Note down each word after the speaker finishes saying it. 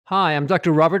Hi, I'm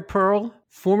Dr. Robert Pearl,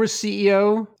 former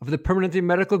CEO of the Permanente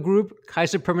Medical Group,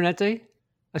 Kaiser Permanente,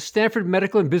 a Stanford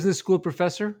Medical and Business School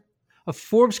professor, a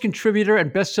Forbes contributor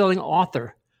and best-selling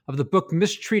author of the book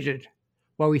Mistreated,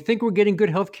 Why We Think We're Getting Good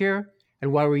Healthcare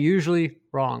and Why We're Usually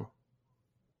Wrong.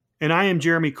 And I am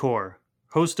Jeremy Corr,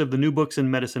 host of the New Books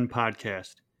in Medicine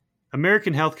podcast.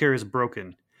 American healthcare is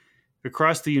broken.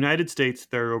 Across the United States,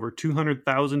 there are over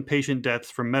 200,000 patient deaths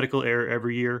from medical error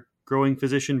every year, growing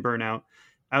physician burnout,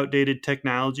 outdated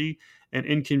technology, and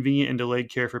inconvenient and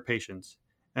delayed care for patients.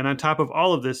 And on top of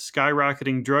all of this,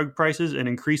 skyrocketing drug prices and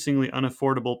increasingly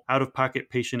unaffordable out-of-pocket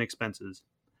patient expenses.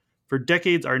 For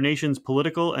decades, our nation's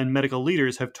political and medical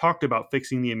leaders have talked about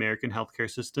fixing the American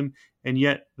healthcare system, and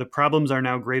yet the problems are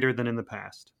now greater than in the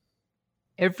past.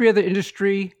 Every other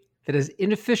industry that is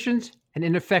inefficient and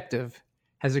ineffective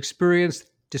has experienced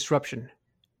disruption.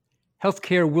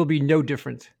 Healthcare will be no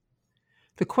different.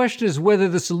 The question is whether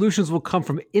the solutions will come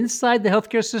from inside the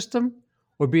healthcare system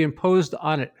or be imposed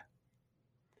on it.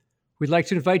 We'd like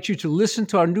to invite you to listen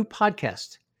to our new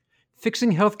podcast,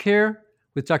 Fixing Healthcare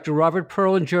with Dr. Robert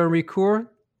Pearl and Jeremy Corr.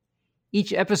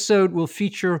 Each episode will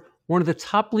feature one of the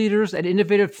top leaders and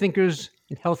innovative thinkers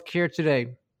in healthcare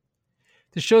today.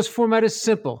 The show's format is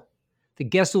simple. The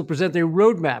guests will present a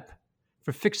roadmap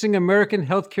for fixing American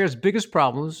healthcare's biggest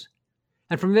problems.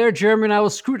 And from there, Jeremy and I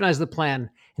will scrutinize the plan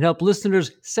and help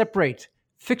listeners separate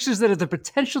fixes that have the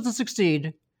potential to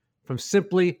succeed from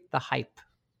simply the hype.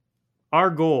 Our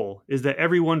goal is that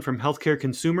everyone from healthcare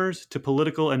consumers to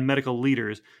political and medical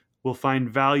leaders will find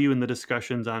value in the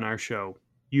discussions on our show.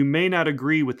 You may not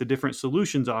agree with the different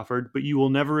solutions offered, but you will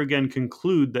never again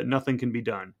conclude that nothing can be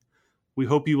done. We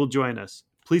hope you will join us.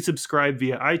 Please subscribe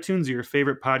via iTunes or your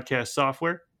favorite podcast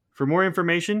software. For more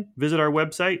information, visit our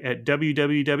website at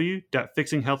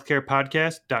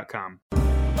www.fixinghealthcarepodcast.com.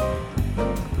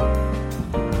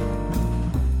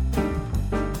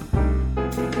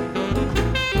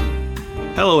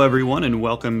 Hello, everyone, and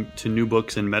welcome to New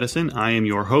Books in Medicine. I am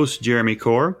your host, Jeremy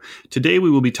Corr. Today, we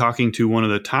will be talking to one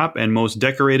of the top and most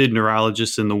decorated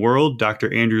neurologists in the world,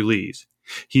 Dr. Andrew Lees.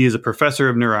 He is a professor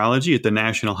of neurology at the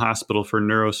National Hospital for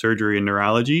Neurosurgery and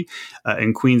Neurology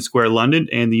in Queen's Square, London,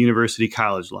 and the University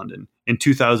College London. In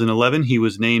 2011, he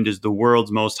was named as the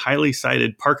world's most highly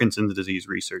cited Parkinson's disease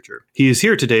researcher. He is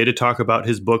here today to talk about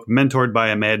his book, Mentored by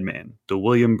a Madman, The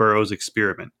William Burroughs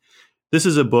Experiment. This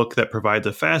is a book that provides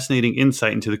a fascinating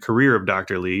insight into the career of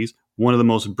Dr. Lees, one of the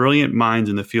most brilliant minds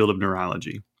in the field of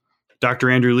neurology. Dr.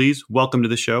 Andrew Lees, welcome to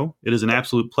the show. It is an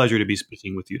absolute pleasure to be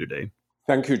speaking with you today.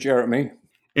 Thank you, Jeremy.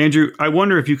 Andrew, I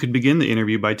wonder if you could begin the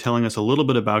interview by telling us a little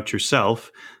bit about yourself.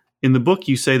 In the book,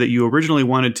 you say that you originally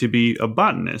wanted to be a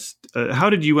botanist. How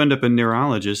did you end up a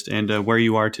neurologist and where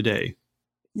you are today?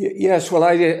 Yes, well,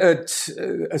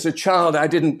 as a child, I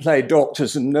didn't play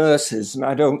doctors and nurses, and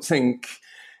I don't think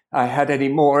I had any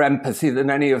more empathy than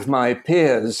any of my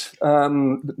peers.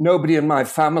 Nobody in my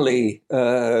family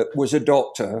was a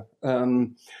doctor.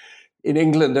 In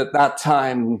England at that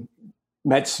time,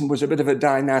 medicine was a bit of a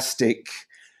dynastic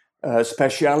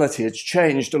speciality. It's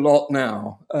changed a lot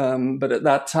now. But at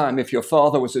that time, if your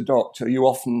father was a doctor, you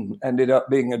often ended up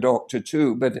being a doctor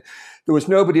too. But there was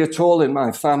nobody at all in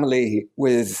my family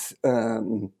with a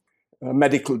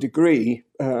medical degree.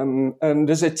 And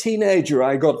as a teenager,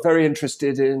 I got very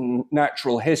interested in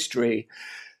natural history,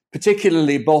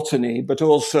 particularly botany, but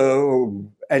also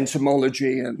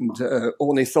entomology and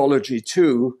ornithology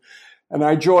too. And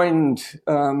I joined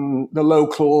the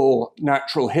local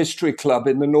natural history club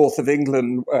in the north of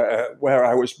England where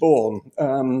I was born.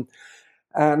 My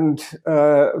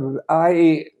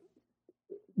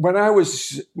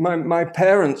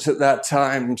parents at that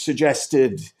time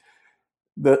suggested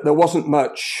that there wasn't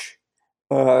much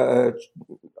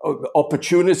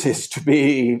opportunities to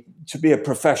be a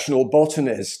professional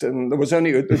botanist, and there was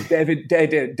only David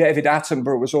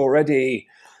Attenborough was already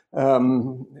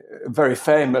very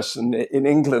famous in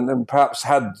England, and perhaps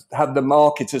had the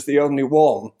market as the only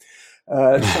one.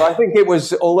 So I think it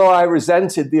was, although I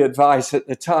resented the advice at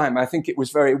the time, I think it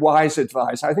was very wise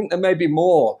advice. I think there may be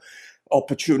more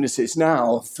opportunities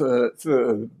now for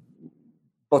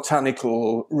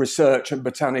botanical research and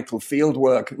botanical field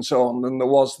work and so on than there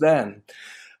was then.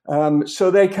 So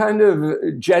they kind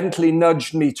of gently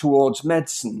nudged me towards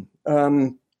medicine.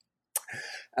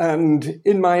 And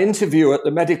in my interview at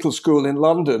the medical school in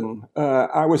London,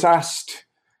 I was asked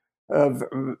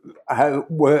how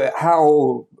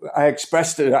I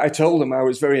expressed it. I told them I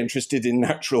was very interested in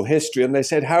natural history, and they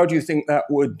said, "How do you think that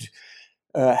would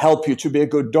help you to be a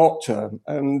good doctor?"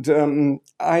 And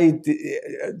at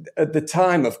the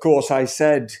time, of course, I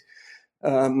said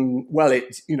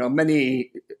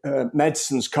Many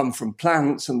medicines come from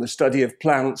plants, and the study of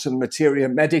plants and materia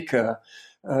medica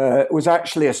was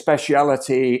actually a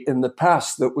speciality in the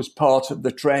past that was part of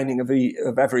the training of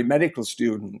every medical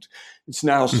student. It's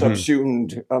now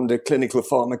subsumed under clinical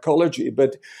pharmacology.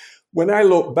 But when I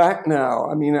look back now,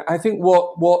 I mean, I think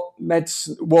what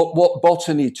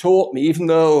botany taught me, even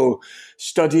though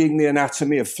studying the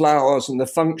anatomy of flowers and the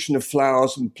function of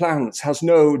flowers and plants has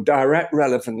no direct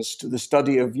relevance to the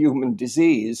study of human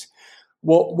disease,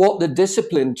 what the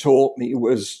discipline taught me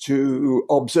was to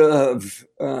observe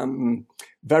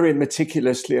very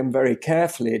meticulously and very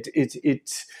carefully.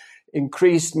 It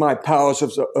increased my powers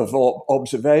of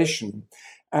observation,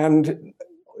 and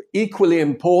equally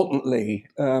importantly,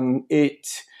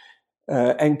 it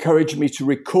encouraged me to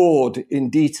record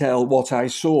in detail what I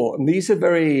saw. And these are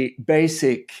very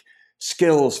basic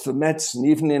skills for medicine.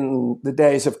 Even in the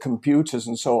days of computers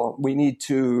and so on, we need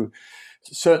to,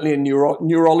 certainly in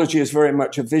neurology is very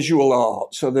much a visual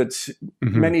art, so that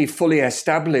many fully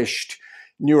established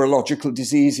neurological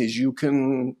diseases you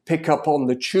can pick up on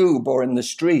the tube or in the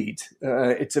street.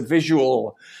 It's a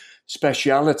visual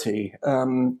speciality,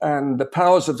 and the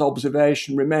powers of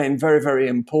observation remain very, very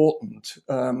important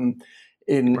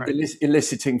in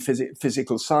eliciting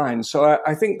physical signs. So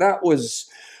I think that was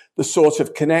the sort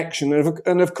of connection.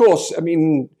 And of course, I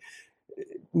mean,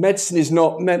 medicine is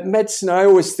not medicine. I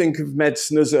always think of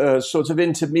medicine as a sort of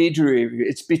intermediary.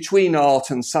 It's between art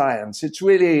and science. It's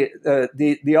really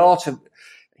the art of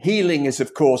healing is,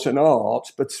 of course, an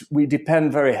art, but we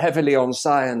depend very heavily on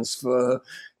science for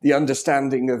the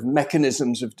understanding of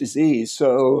mechanisms of disease.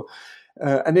 So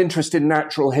an interest in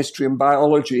natural history and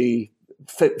biology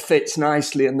fits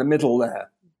nicely in the middle there.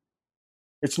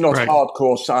 It's not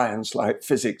hardcore science like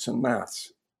physics and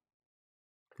maths.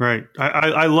 Right.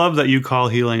 I love that you call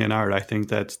healing an art. I think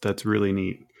that's really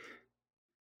neat.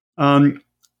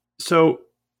 So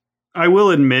I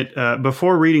will admit,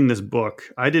 before reading this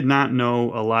book, I did not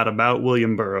know a lot about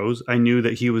William Burroughs. I knew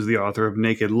that he was the author of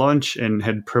Naked Lunch and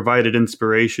had provided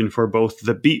inspiration for both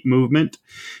the Beat movement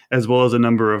as well as a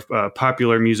number of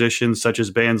popular musicians such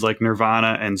as bands like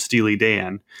Nirvana and Steely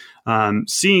Dan.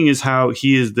 Seeing as how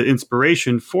he is the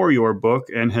inspiration for your book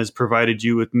and has provided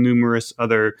you with numerous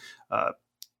other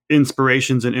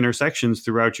inspirations and intersections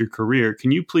throughout your career,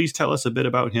 can you please tell us a bit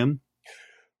about him?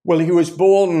 Well, he was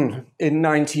born in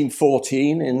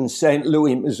 1914 in St.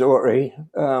 Louis, Missouri.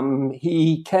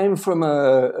 He came from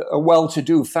a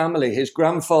well-to-do family. His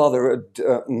grandfather had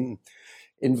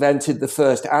invented the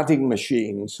first adding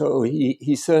machine, so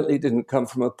he certainly didn't come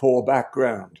from a poor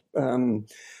background. And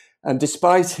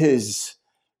despite his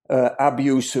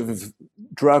abuse of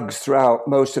drugs throughout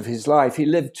most of his life, he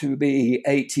lived to be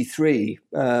 83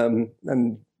 and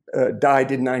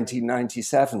died in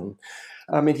 1997.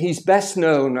 I mean, he's best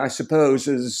known, I suppose,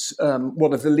 as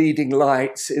one of the leading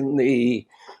lights in the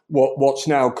what's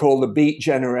now called the Beat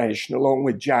generation, along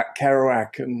with Jack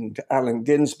Kerouac and Allen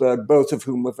Ginsberg, both of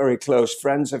whom were very close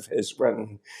friends of his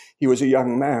when he was a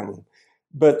young man.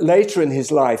 But later in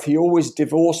his life, he always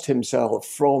divorced himself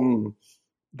from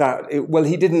that.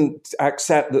 He didn't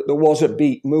accept that there was a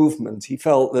Beat movement. He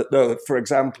felt that, for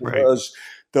example,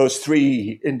 those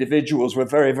three individuals were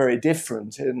very, very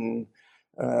different in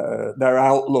their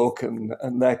outlook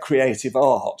and their creative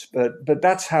art. But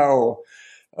that's how,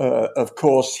 of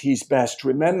course, he's best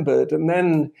remembered. And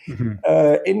then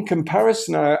in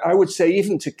comparison, I would say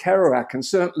even to Kerouac, and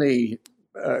certainly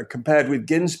compared with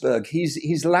Ginsberg,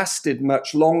 he's lasted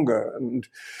much longer. And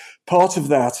part of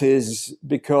that is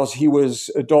because he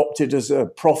was adopted as a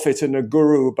prophet and a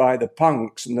guru by the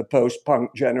punks and the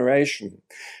post-punk generation,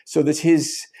 so that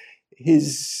his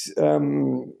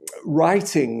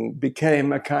writing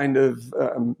became a kind of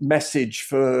message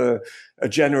for a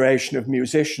generation of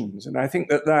musicians. And I think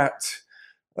that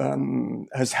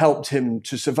has helped him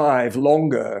to survive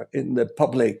longer in the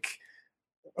public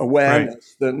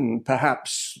awareness than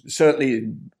perhaps,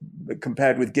 certainly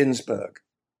compared with Ginsberg.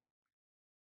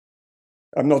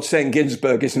 I'm not saying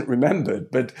Ginsberg isn't remembered,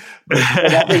 but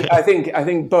I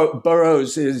think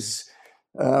Burroughs'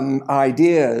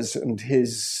 ideas and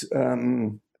his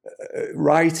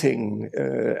writing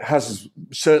has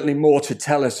certainly more to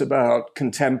tell us about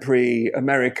contemporary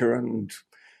America and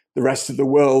the rest of the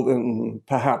world than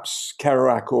perhaps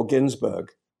Kerouac or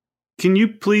Ginsberg. Can you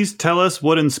please tell us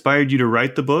what inspired you to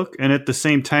write the book, and at the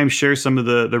same time share some of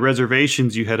the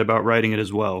reservations you had about writing it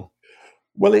as well?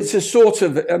 Well, it's a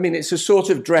sort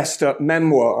of dressed up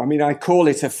memoir. I mean, I call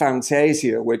it a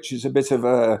fantasia, which is a bit of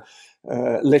a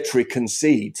literary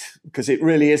conceit, because it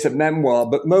really is a memoir.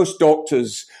 But most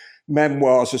doctors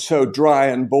memoirs are so dry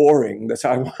and boring that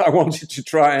I wanted to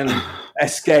try and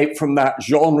escape from that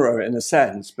genre in a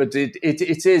sense. But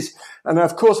it is, and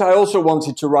of course, I also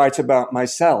wanted to write about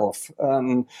myself.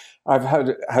 I've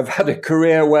had a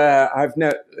career where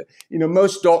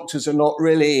most doctors are not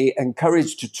really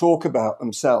encouraged to talk about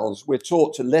themselves. We're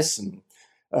taught to listen,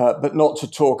 but not to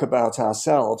talk about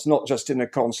ourselves, not just in a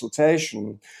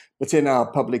consultation, but in our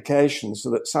publications.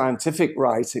 So that scientific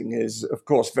writing is, of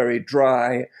course, very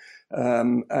dry.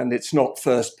 And it's not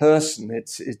first person;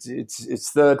 it's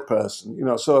third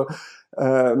person. So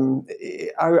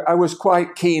I was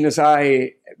quite keen as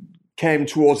I came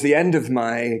towards the end of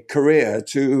my career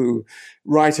to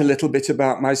write a little bit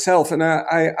about myself. And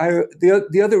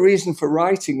the other reason for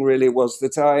writing really was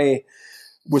that I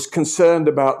was concerned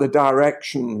about the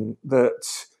direction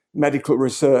that medical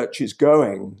research is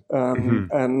going,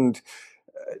 and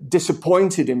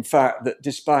disappointed, in fact, that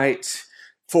despite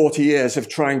 40 years of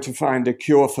trying to find a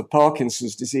cure for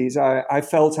Parkinson's disease, I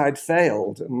felt I'd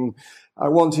failed. And I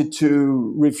wanted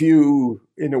to review,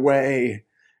 in a way,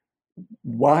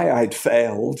 why I'd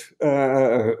failed.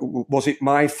 Was it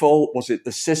my fault? Was it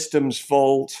the system's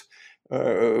fault?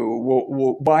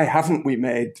 Why haven't we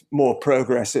made more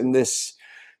progress in this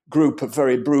group of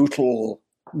very brutal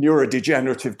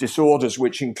neurodegenerative disorders,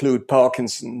 which include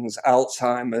Parkinson's,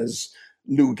 Alzheimer's,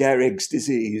 Lou Gehrig's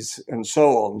disease, and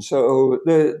so on. So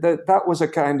that was a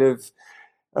kind of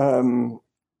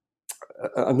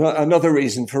another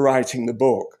reason for writing the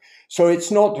book. So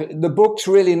the book's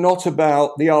really not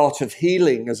about the art of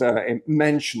healing, as I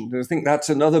mentioned. I think that's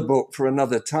another book for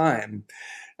another time.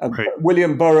 Right.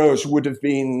 William Burroughs would have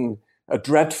been a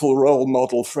dreadful role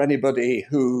model for anybody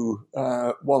who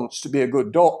wants to be a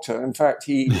good doctor. In fact,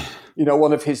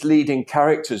 one of his leading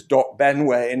characters, Doc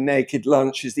Benway in Naked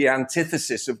Lunch, is the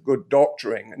antithesis of good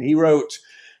doctoring. And he wrote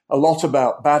a lot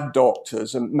about bad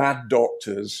doctors and mad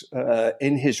doctors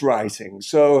in his writing.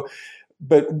 So,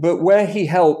 but where he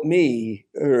helped me,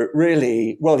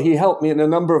 he helped me in a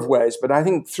number of ways. But I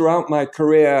think throughout my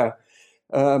career,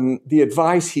 the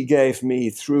advice he gave me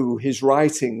through his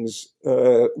writings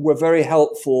were very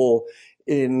helpful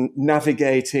in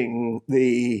navigating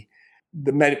the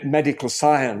medical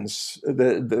science,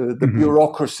 the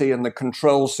bureaucracy and the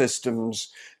control systems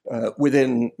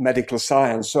within medical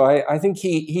science. So I think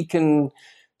he can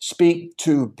speak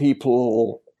to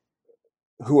people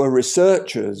who are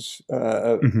researchers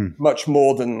much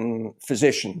more than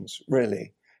physicians,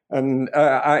 really. And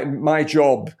my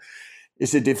job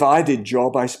is a divided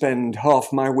job. I spend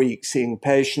half my week seeing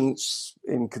patients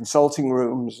in consulting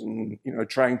rooms and,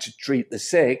 trying to treat the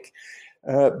sick.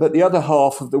 But the other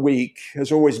half of the week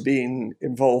has always been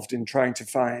involved in trying to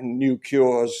find new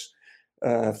cures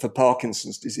for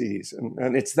Parkinson's disease.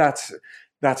 And it's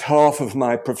that half of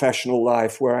my professional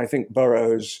life where I think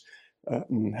Burroughs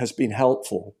has been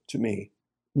helpful to me.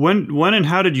 When and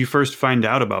how did you first find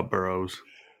out about Burroughs?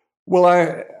 Well,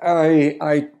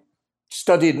 I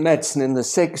studied medicine in the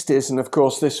 60s, and of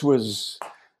course this was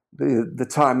the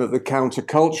time of the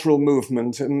countercultural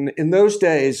movement. And in those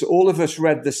days, all of us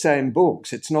read the same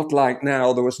books. It's not like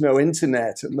now. There was no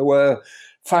internet, and there were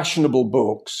fashionable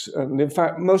books. And in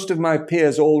fact, most of my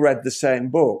peers all read the same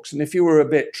books. And if you were a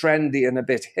bit trendy and a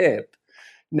bit hip,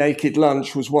 Naked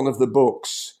Lunch was one of the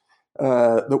books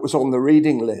that was on the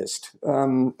reading list.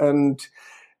 And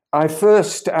I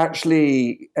first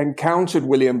actually encountered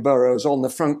William Burroughs on the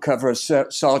front cover of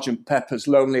Sgt. Pepper's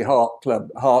Lonely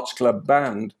Hearts Club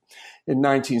Band in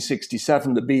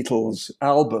 1967, the Beatles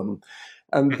album.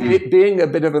 And being a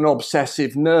bit of an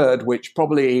obsessive nerd, which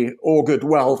probably augured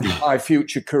well for my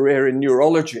future career in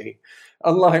neurology,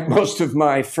 unlike most of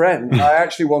my friends, I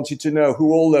actually wanted to know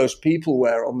who all those people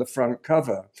were on the front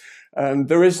cover. And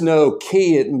there is no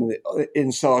key in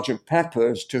Sgt.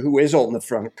 Pepper's to who is on the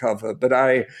front cover, but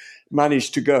I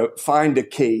managed to go find a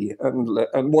key.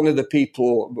 And one of the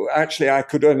people, actually, I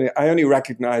only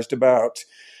recognized about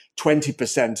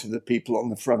 20% of the people on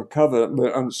the front cover.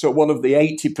 And so one of the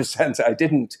 80% I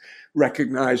didn't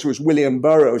recognize was William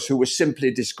Burroughs, who was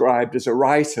simply described as a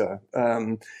writer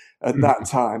at that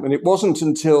time. And it wasn't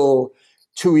until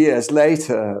 2 years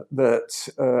later that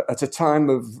at a time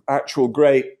of actual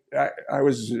I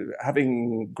was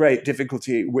having great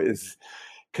difficulty with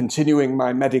continuing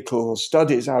my medical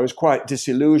studies. I was quite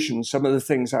disillusioned. Some of the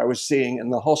things I was seeing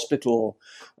in the hospital,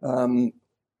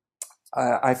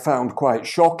 I found quite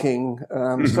shocking.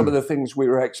 Some of the things we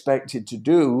were expected to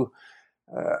do,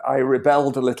 I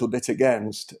rebelled a little bit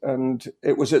against. And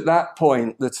it was at that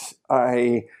point that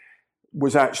I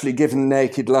was actually given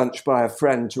Naked Lunch by a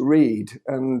friend to read.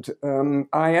 And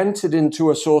I entered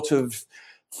into a sort of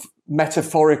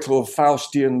metaphorical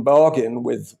Faustian bargain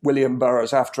with William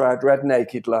Burroughs after I'd read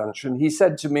Naked Lunch. And he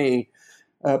said to me,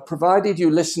 provided you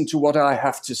listen to what I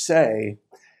have to say,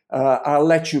 I'll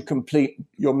let you complete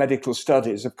your medical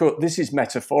studies. Of course, this is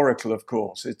metaphorical. Of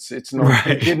course, it's not. Right.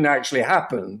 It didn't actually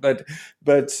happen.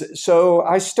 But so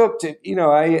I stuck to.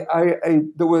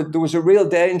 There was a real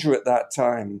danger at that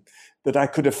time that I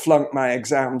could have flunked my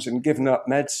exams and given up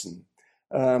medicine.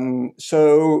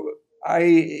 So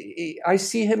I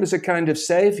see him as a kind of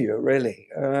savior, really,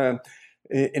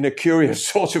 in a curious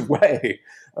sort of way.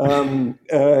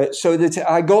 So that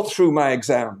I got through my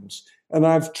exams. And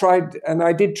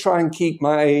I did try and keep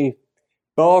my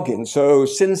bargain. So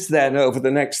since then, over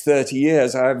the next 30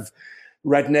 years, I've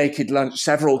read Naked Lunch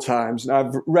several times, and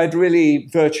I've read really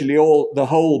virtually the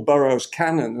whole Burroughs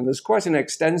canon. And there's quite an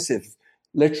extensive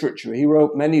literature. He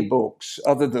wrote many books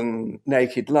other than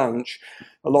Naked Lunch,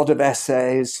 a lot of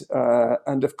essays.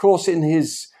 And of course, in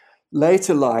his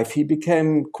later life, he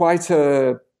became quite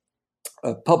a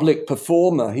public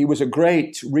performer. He was a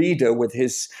great reader with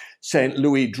his St.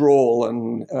 Louis drawl,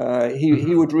 and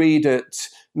he would read at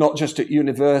not just at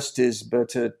universities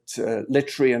but at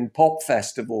literary and pop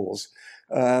festivals,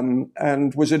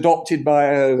 and was adopted by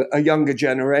a younger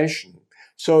generation.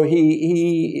 So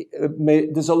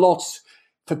there's a lot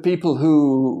for people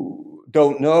who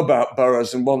don't know about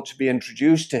Burroughs and want to be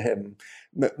introduced to him.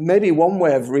 Maybe one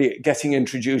way of getting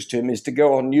introduced to him is to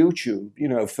go on YouTube,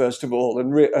 first of all,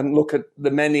 and look at the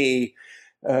many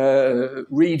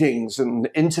readings and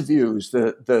interviews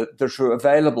that are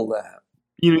available there.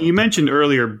 You mentioned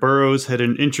earlier Burroughs had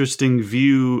an interesting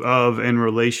view of and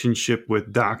relationship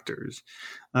with doctors.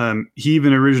 He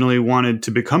even originally wanted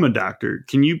to become a doctor.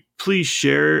 Can you please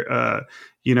share,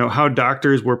 how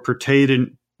doctors were portrayed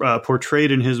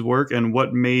in his work, and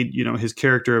what made his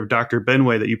character of Dr.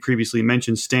 Benway that you previously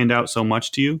mentioned stand out so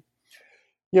much to you?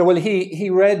 Yeah, well,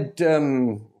 he read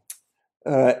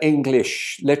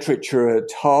English literature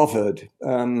at Harvard,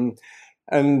 but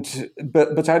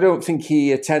I don't think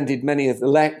he attended many of the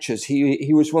lectures.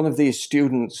 He was one of these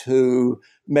students who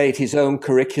made his own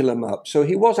curriculum up. So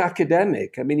he was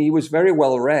academic. I mean, he was very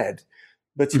well read,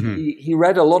 but he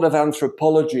read a lot of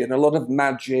anthropology and a lot of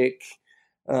magic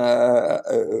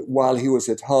while he was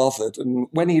at Harvard. And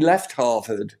when he left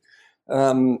Harvard,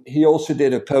 he also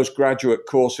did a postgraduate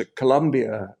course at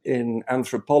Columbia in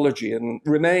anthropology and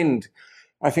remained,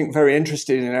 I think, very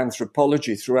interested in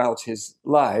anthropology throughout his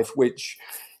life, which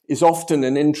is often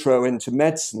an intro into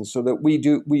medicine, so that we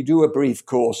do a brief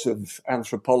course of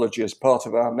anthropology as part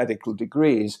of our medical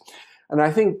degrees. And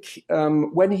I think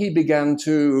when he began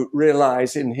to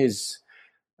realize in his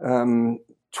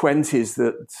 20s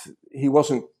that he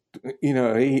wasn't,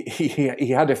 he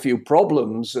had a few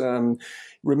problems.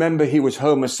 Remember, he was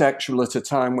homosexual at a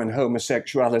time when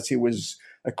homosexuality was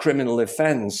a criminal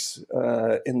offense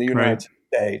in the United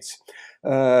States.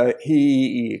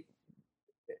 He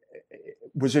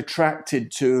was attracted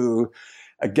to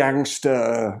a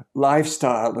gangster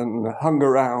lifestyle and hung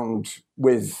around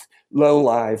with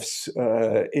lowlifes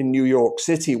in New York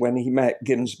City when he met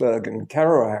Ginsberg and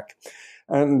Kerouac.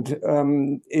 And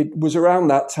it was around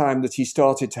that time that he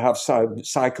started to have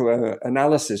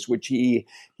psychoanalysis, which he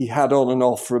had on and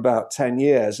off for about 10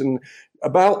 years. And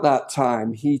about that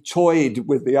time, he toyed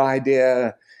with the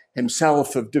idea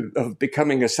himself of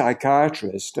becoming a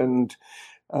psychiatrist. And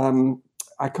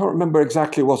I can't remember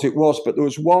exactly what it was, but there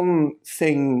was one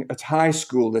thing at high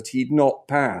school that he'd not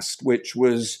passed, which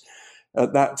was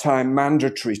at that time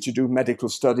mandatory to do medical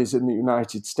studies in the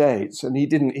United States. And he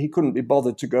couldn't be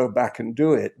bothered to go back and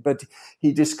do it. But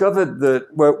he discovered that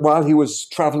while he was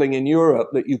traveling in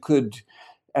Europe, that you could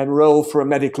enroll for a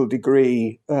medical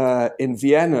degree in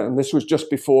Vienna. And this was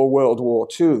just before World War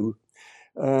II,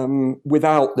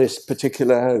 without this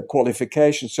particular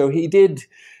qualification. So he did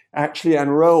actually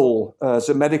enroll as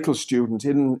a medical student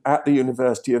at the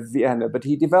University of Vienna, but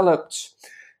he developed,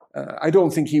 I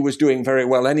don't think he was doing very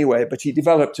well anyway, but he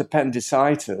developed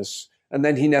appendicitis, and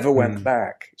then he never went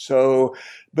back. So,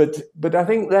 but I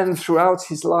think then throughout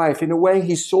his life, in a way,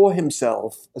 he saw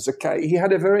himself as he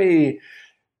had a very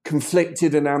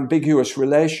conflicted and ambiguous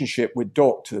relationship with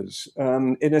doctors.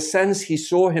 In a sense, he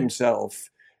saw himself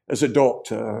as a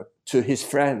doctor to his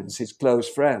friends, his close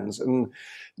friends. And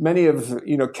many of,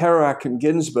 Kerouac and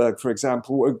Ginsberg, for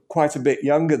example, were quite a bit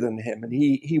younger than him. And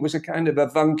he was a kind of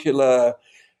avuncular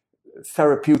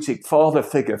therapeutic father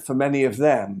figure for many of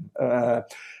them.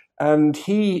 But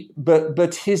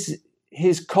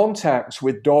his contacts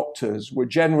with doctors were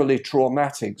generally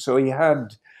traumatic. So he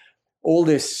had all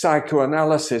this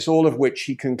psychoanalysis, all of which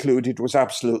he concluded was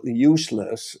absolutely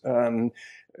useless.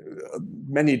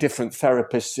 many different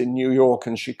therapists in New York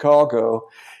and Chicago.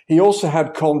 He also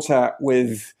had contact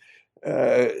with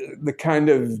the kind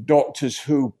of doctors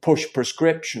who push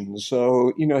prescriptions.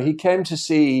 So, he came to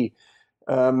see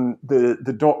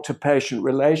the doctor-patient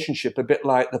relationship a bit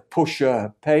like the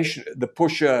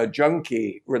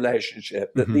pusher-junkie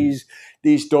relationship, that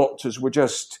these doctors were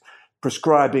just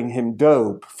prescribing him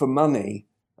dope for money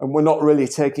and were not really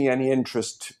taking any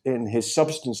interest in his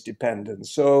substance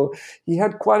dependence. So he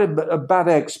had quite a bad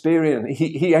experience.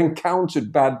 He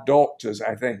encountered bad doctors,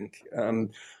 I think,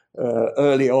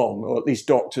 early on, or at least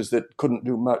doctors that couldn't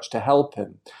do much to help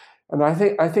him. And I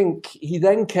think he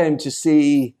then came to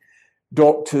see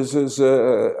doctors as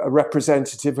a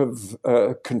representative of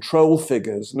control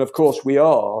figures. And of course we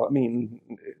are. I mean,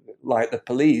 like the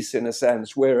police, in a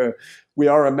sense, we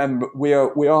are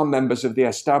members of the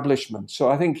establishment. So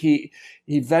I think he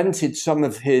vented some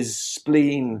of his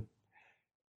spleen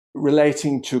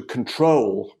relating to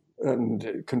control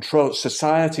and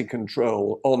society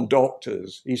control on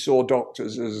doctors. He saw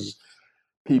doctors as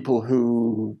people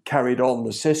who carried on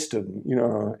the system,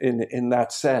 in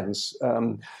that sense.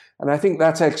 And I think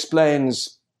that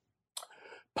explains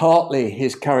partly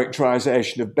his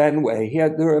characterization of Benway.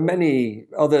 There are many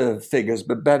other figures,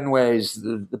 but Benway's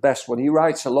the best one. He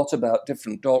writes a lot about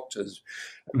different doctors.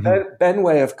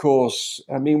 Benway, of course,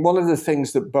 I mean, one of the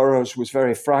things that Burroughs was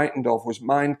very frightened of was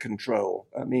mind control.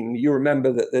 I mean, you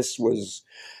remember that this was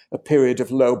a period of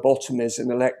lobotomies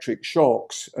and electric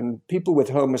shocks, and people with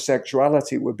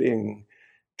homosexuality were being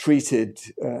treated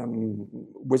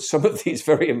with some of these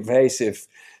very invasive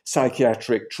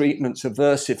psychiatric treatments,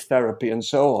 aversive therapy, and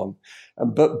so on.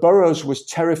 But Burroughs was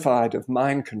terrified of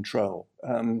mind control.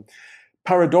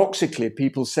 Paradoxically,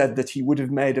 people said that he would have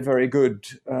made a very good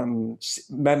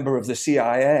member of the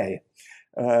CIA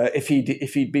if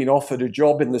he'd been offered a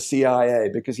job in the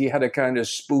CIA, because he had a kind of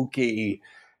spooky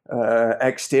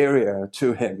exterior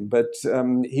to him. But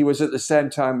he was at the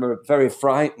same time very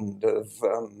frightened of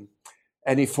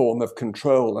any form of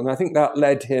control. And I think that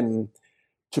led him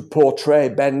to portray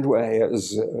Benway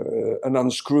as an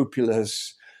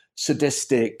unscrupulous,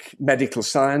 sadistic medical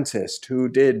scientist who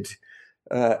did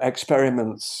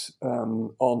experiments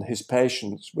on his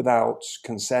patients without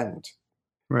consent.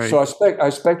 Right. So I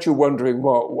expect you're wondering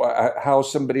how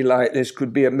somebody like this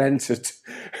could be a mentor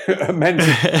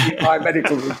by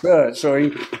medical research. So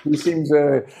he seems,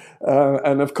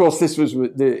 and of course this was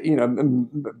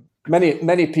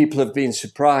many people have been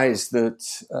surprised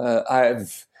that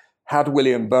I've had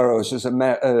William Burroughs as a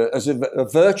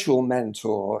virtual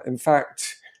mentor. In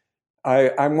fact,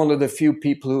 I'm one of the few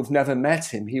people who've never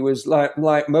met him. He was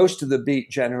like most of the Beat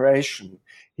generation.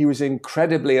 He was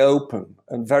incredibly open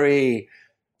and very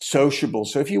sociable.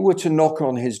 So if you were to knock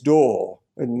on his door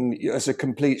and as a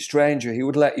complete stranger, he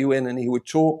would let you in and he would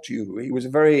talk to you. He was a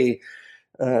very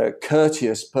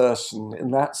courteous person in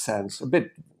that sense, a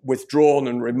bit withdrawn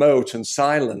and remote and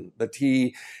silent. But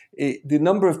the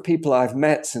number of people I've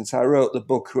met since I wrote the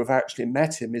book who have actually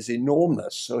met him is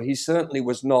enormous. So he certainly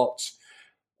was not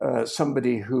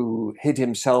somebody who hid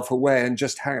himself away and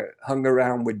just hung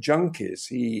around with junkies.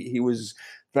 He was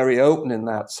very open in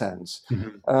that sense.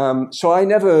 So I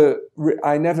never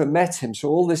met him. So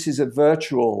all this is a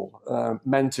virtual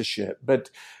mentorship. But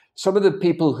some of the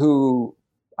people who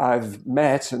I've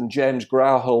met, and James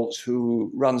Grauholtz,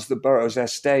 who runs the Burroughs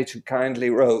Estate, who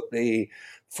kindly wrote the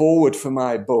foreword for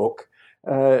my book,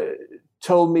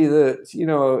 told me that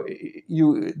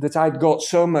that I'd got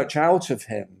so much out of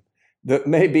him that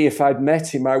maybe if I'd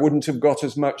met him, I wouldn't have got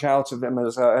as much out of him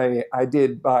as I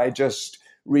did by just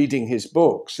reading his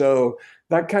book. So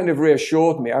that kind of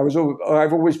reassured me.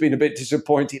 I've always been a bit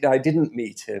disappointed I didn't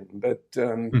meet him, but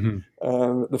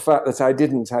the fact that I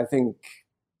didn't, I think,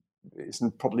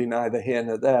 isn't probably neither here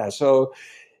nor there. So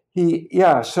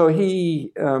that's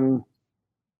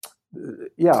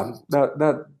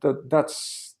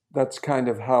kind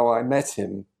of how I met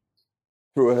him,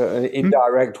 through an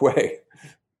indirect way.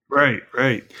 Right.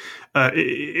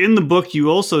 In the book, you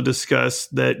also discuss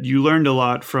that you learned a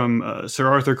lot from Sir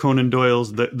Arthur Conan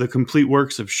Doyle's The Complete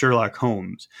Works of Sherlock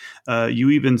Holmes. You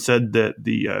even said that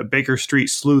the Baker Street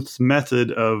Sleuth's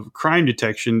method of crime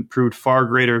detection proved far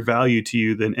greater value to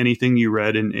you than anything you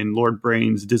read in Lord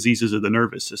Brain's Diseases of the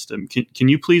Nervous System. Can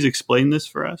you please explain this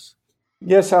for us?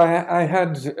 Yes, I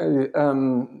had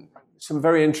some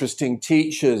very interesting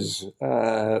teachers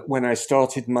when I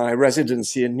started my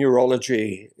residency in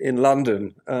neurology in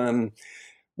London.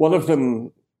 One of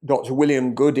them, Dr.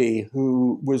 William Goody,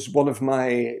 who was one of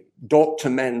my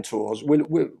doctor mentors.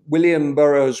 William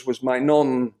Burroughs was my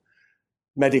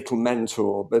medical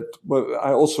mentor, but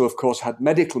I also, of course, had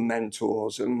medical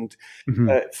mentors. And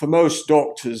for most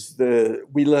doctors,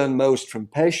 we learn most from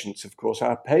patients. Of course,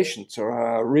 our patients are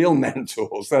our real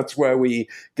mentors. That's where we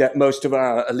get most of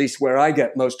at least where I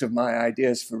get most of my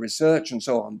ideas for research and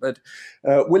so on. But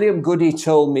William Goody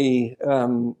told me,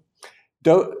 you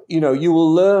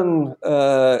will learn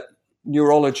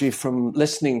neurology from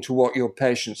listening to what your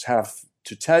patients have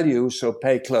to tell you, so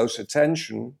pay close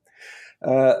attention.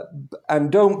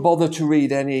 And don't bother to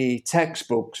read any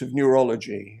textbooks of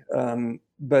neurology.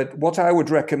 But what I would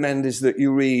recommend is that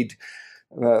you read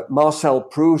Marcel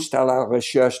Proust, À la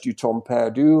recherche du temps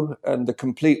perdu, and the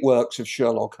complete works of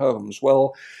Sherlock Holmes.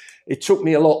 Well, it took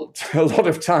me a lot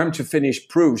of time to finish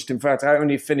Proust. In fact, I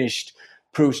only finished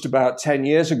Proust about 10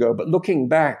 years ago. But looking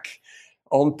back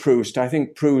on Proust, I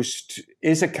think Proust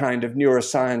is a kind of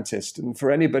neuroscientist. And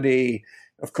for anybody,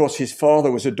 of course, his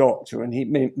father was a doctor, and he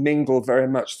mingled very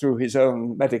much through his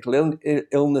own medical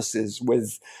illnesses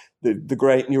with the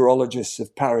great neurologists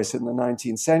of Paris in the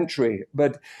 19th century.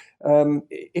 But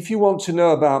if you want to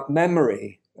know about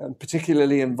memory, and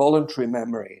particularly involuntary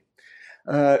memory,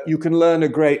 you can learn a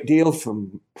great deal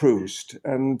from Proust.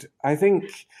 And I think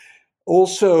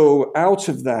also out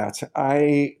of that,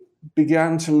 I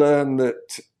began to learn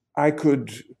that I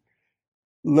could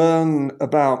learn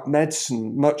about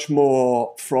medicine much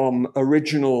more from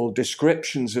original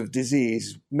descriptions of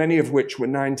disease, many of which were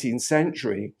 19th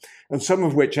century, and some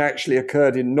of which actually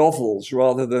occurred in novels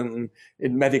rather than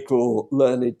in medical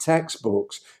learned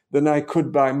textbooks, than I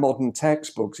could by modern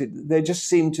textbooks.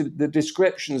 The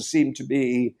descriptions seem to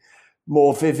be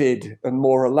more vivid and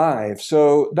more alive.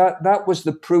 So that was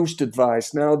the Proust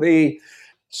advice. Now, the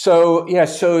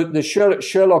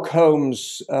Sherlock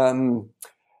Holmes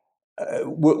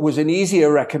was an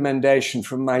easier recommendation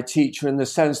from my teacher in the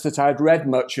sense that I'd read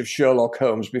much of Sherlock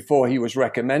Holmes before he was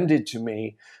recommended to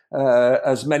me,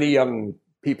 as many young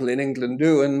people in England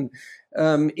do. And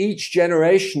each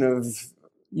generation of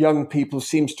young people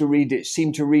seem to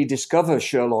rediscover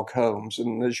Sherlock Holmes.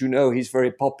 And as you know, he's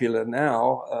very popular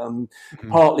now,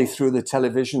 partly through the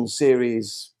television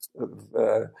series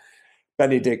of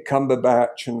Benedict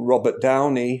Cumberbatch and Robert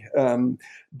Downey.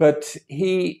 But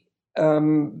he's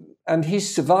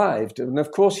survived. And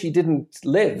of course, he didn't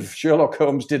live. Sherlock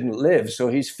Holmes didn't live. So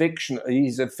he's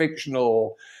a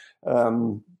fictional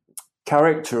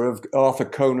character of Arthur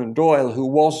Conan Doyle, who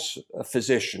was a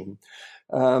physician.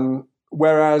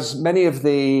 Whereas many of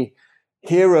the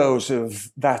heroes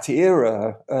of that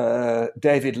era,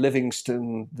 David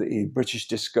Livingstone, the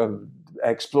British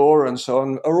explorer and so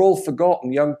on, are all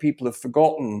forgotten. Young people have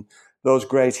forgotten those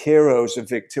great heroes of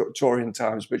Victorian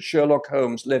times, but Sherlock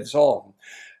Holmes lives on.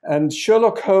 And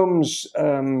Sherlock Holmes,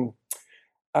 the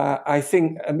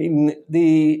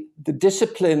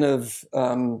discipline of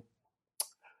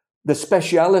the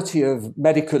speciality of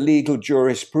medical legal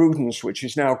jurisprudence, which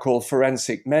is now called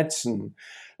forensic medicine,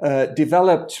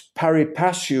 developed pari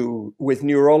passu with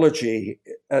neurology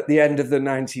at the end of the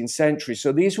 19th century.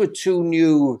 So these were two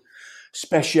new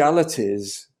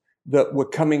specialities that were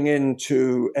coming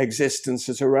into existence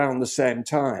at around the same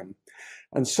time.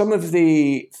 And some of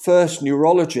the first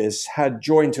neurologists had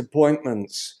joint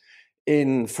appointments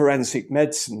in forensic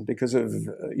medicine because of,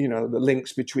 the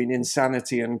links between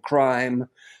insanity and crime.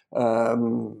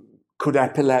 Could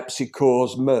epilepsy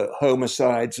cause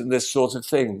homicides and this sort of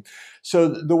thing? So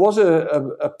there was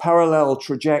a parallel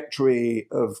trajectory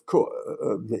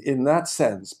in that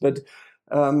sense. But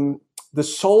the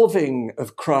solving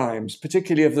of crimes,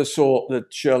 particularly of the sort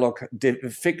that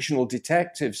fictional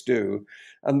detectives do,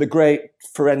 and the great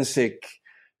forensic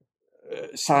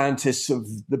scientists of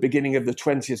the beginning of the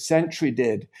 20th century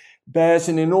did, bears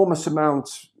an enormous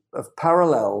amount of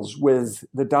parallels with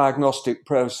the diagnostic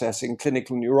process in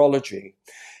clinical neurology.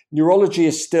 Neurology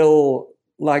is still,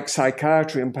 like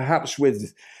psychiatry and perhaps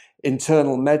with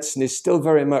internal medicine, is still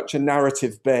very much a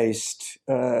narrative-based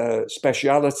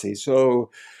speciality. So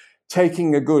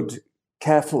taking a good,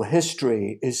 careful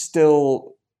history is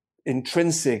still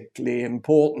intrinsically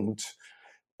important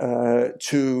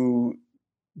to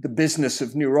the business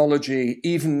of neurology,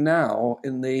 even now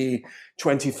in the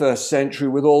 21st century,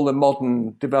 with all the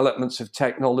modern developments of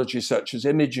technology such as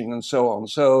imaging and so on.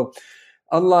 So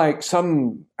unlike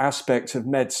some aspects of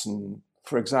medicine,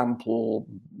 for example,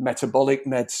 metabolic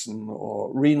medicine or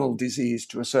renal disease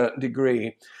to a certain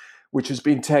degree, which has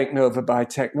been taken over by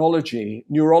technology,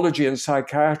 neurology and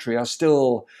psychiatry are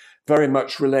still very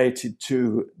much related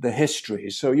to the history.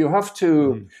 So you have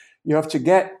to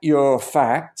get your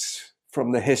facts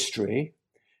from the history.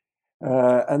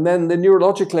 And then the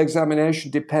neurological examination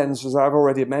depends, as I've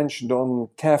already mentioned, on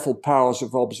careful powers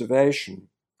of observation.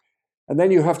 And then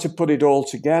you have to put it all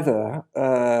together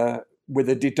with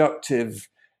a deductive,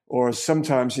 or as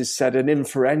sometimes is said, an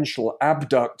inferential,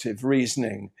 abductive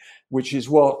reasoning, which is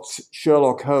what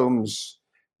Sherlock Holmes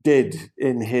did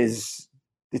in his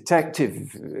detecting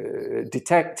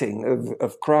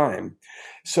of crime.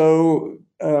 So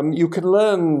you can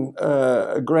learn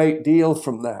a great deal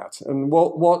from that. And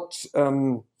what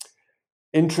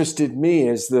interested me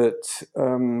is that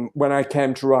when I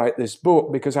came to write this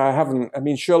book, because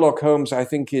Sherlock Holmes, I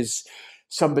think, is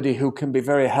somebody who can be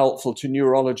very helpful to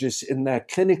neurologists in their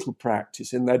clinical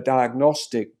practice, in their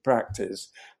diagnostic practice,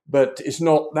 but it's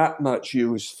not that much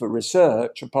used for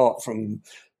research, apart from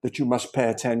that you must pay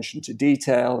attention to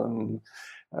detail, and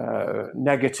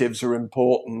negatives are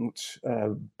important,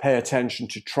 pay attention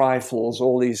to trifles,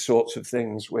 all these sorts of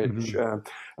things which are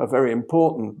very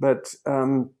important. But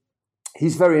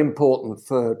he's very important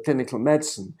for clinical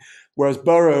medicine. Whereas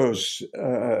Burroughs,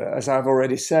 as I've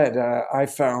already said, I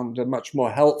found a much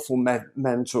more helpful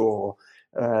mentor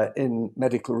in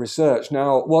medical research.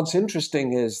 Now, what's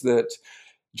interesting is that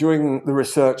during the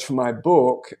research for my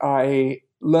book, I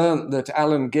learned that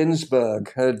Allen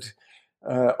Ginsberg had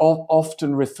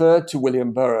often referred to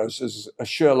William Burroughs as a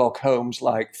Sherlock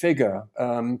Holmes-like figure,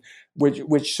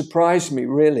 which surprised me,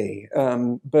 really.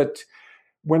 But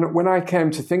when I came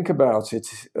to think about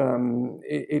it,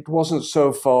 it wasn't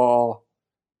so far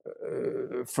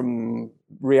from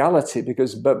reality,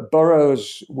 because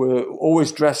Burroughs were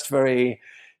always dressed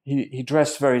he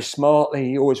dressed very smartly.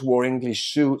 He always wore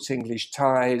English suits, English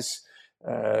ties.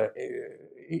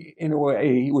 In a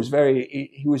way, he was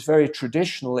very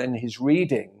traditional in his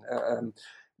reading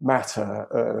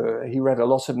matter. He read a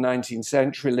lot of 19th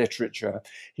century literature.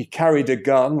 He carried a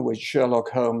gun, which Sherlock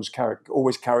Holmes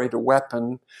always carried a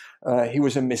weapon. He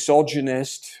was a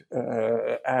misogynist,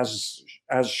 as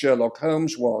Sherlock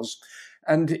Holmes was.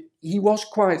 And he was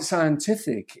quite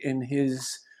scientific in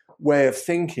his way of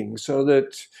thinking, so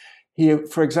that he,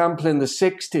 for example, in the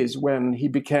 60s, when he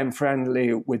became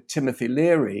friendly with Timothy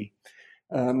Leary,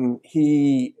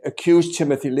 he accused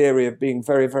Timothy Leary of being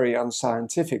very, very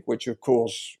unscientific, which of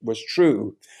course was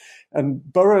true.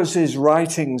 And Burroughs's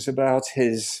writings about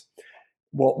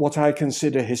what I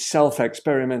consider his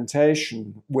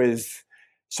self-experimentation with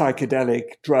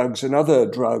psychedelic drugs and other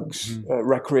drugs,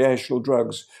 recreational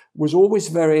drugs, was always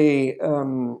very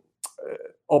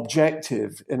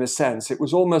objective in a sense. It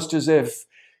was almost as if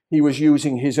he was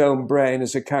using his own brain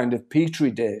as a kind of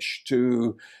petri dish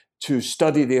to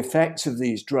study the effects of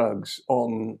these drugs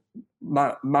on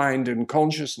mind and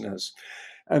consciousness.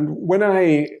 And when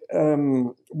I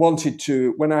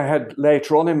when I had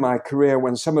later on in my career,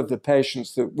 when some of the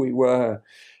patients that we were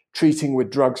treating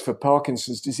with drugs for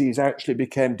Parkinson's disease actually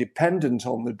became dependent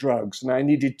on the drugs, and I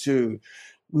needed to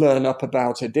learn up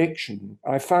about addiction,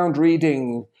 I found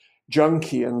reading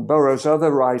Junkie and Burroughs'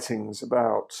 other writings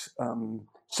about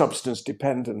substance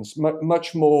dependence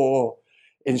much more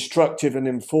instructive and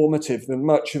informative than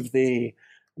much of the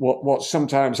what's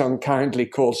sometimes unkindly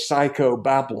called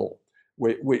psychobabble,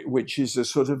 which is a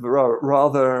sort of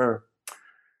rather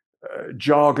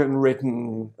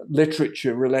jargon-ridden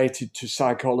literature related to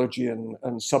psychology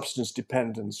and substance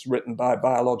dependence, written by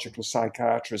biological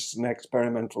psychiatrists and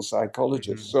experimental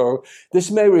psychologists. So this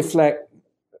may reflect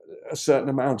a certain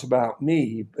amount about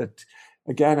me, but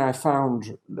again, I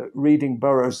found that reading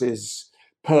Burroughs's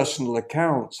personal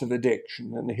accounts of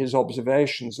addiction and his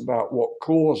observations about what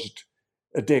caused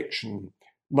addiction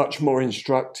much more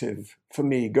instructive for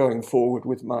me going forward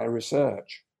with my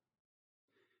research.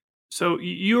 So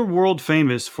you're world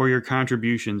famous for your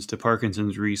contributions to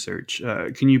Parkinson's research.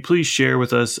 Can you please share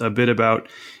with us a bit about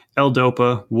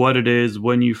L-DOPA, what it is,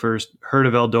 when you first heard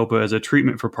of L-DOPA as a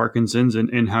treatment for Parkinson's,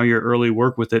 and how your early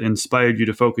work with it inspired you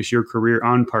to focus your career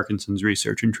on Parkinson's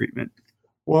research and treatment?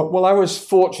 Well, I was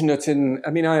fortunate in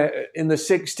the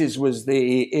 60s was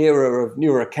the era of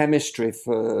neurochemistry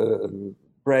for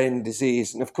brain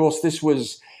disease. And of course,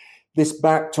 this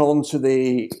backed on to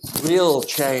the real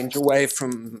change away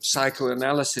from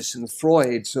psychoanalysis and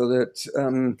Freud, so that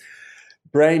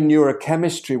brain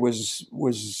neurochemistry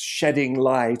was shedding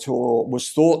light, or was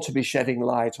thought to be shedding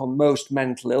light, on most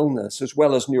mental illness as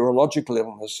well as neurological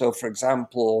illness. So, for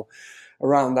example,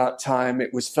 around that time,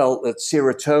 it was felt that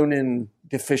serotonin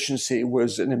deficiency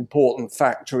was an important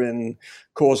factor in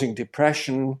causing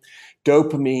depression.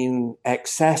 Dopamine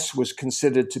excess was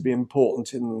considered to be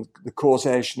important in the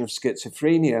causation of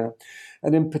schizophrenia.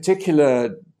 And in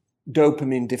particular,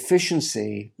 dopamine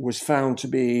deficiency was found to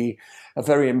be a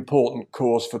very important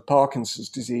cause for Parkinson's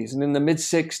disease. And in the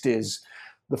mid-60s,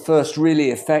 the first really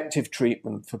effective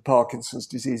treatment for Parkinson's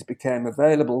disease became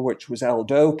available, which was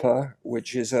L-DOPA,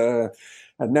 which is a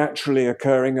a naturally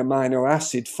occurring amino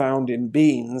acid found in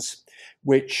beans,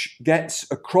 which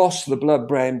gets across the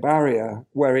blood-brain barrier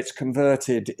where it's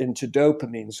converted into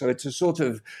dopamine. So it's a sort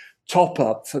of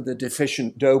top-up for the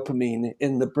deficient dopamine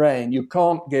in the brain. You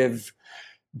can't give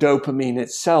dopamine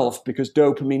itself because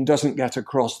dopamine doesn't get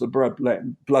across the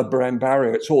blood-brain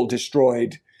barrier. It's all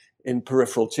destroyed in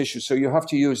peripheral tissue. So you have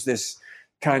to use this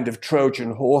kind of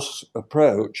Trojan horse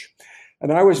approach.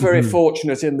 And I was very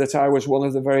fortunate in that I was one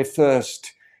of the very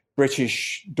first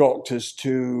British doctors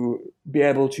to be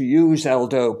able to use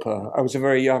L-Dopa. I was a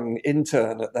very young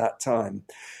intern at that time.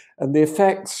 And the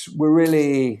effects were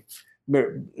really,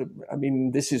 I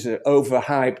mean, this is an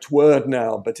overhyped word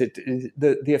now, but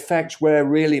the effects were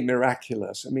really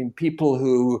miraculous. I mean, people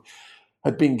who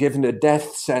had been given a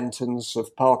death sentence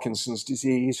of Parkinson's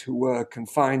disease, who were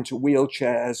confined to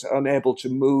wheelchairs, unable to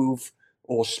move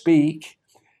or speak,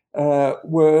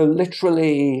 were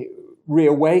literally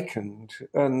reawakened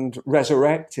and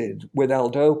resurrected with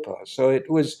L-Dopa. So it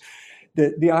was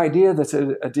the idea that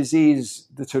a disease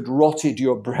that had rotted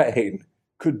your brain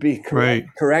could be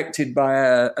corrected by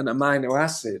an amino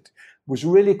acid was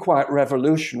really quite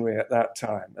revolutionary at that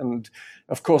time. And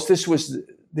of course, this was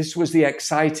the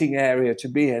exciting area to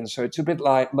be in. So it's a bit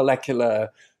like molecular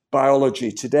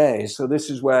biology today. So this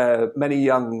is where many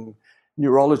young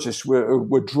neurologists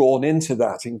were drawn into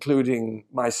that, including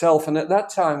myself. And at that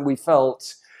time, we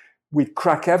felt we'd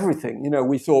crack everything. You know,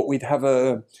 we thought we'd have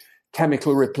a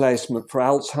chemical replacement for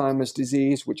Alzheimer's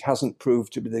disease, which hasn't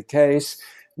proved to be the case.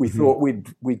 We thought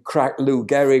we'd crack Lou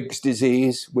Gehrig's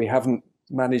disease. We haven't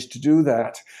managed to do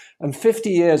that. And 50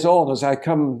 years on, as I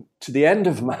come to the end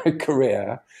of my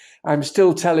career, I'm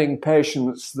still telling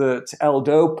patients that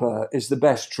L-Dopa is the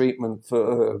best treatment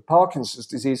for Parkinson's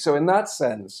disease. So in that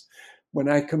sense, when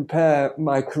I compare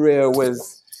my career with,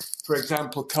 for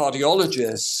example,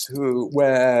 cardiologists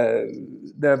where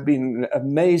there have been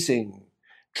amazing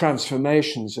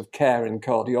transformations of care in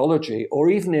cardiology, or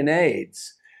even in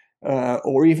AIDS,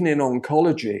 or even in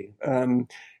oncology,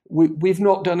 we've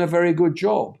not done a very good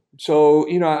job. So,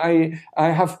 you know, I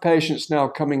have patients now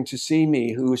coming to see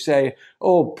me who say,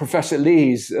 "Oh, Professor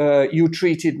Lees, you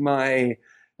treated my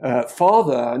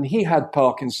father and he had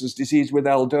Parkinson's disease with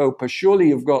L-Dopa. Surely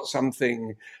you've got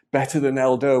something better than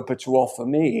L-Dopa to offer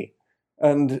me."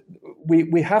 And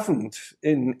we haven't,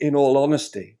 in all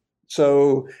honesty.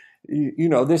 So, you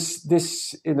know,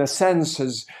 this in a sense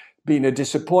has been a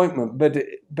disappointment,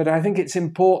 but I think it's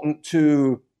important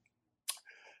to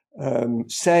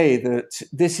say that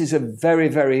this is a very,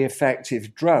 very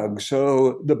effective drug.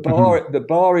 So the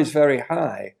bar is very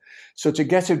high. So to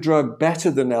get a drug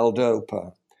better than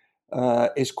L-Dopa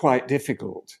is quite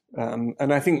difficult.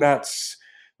 And I think that's,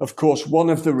 of course,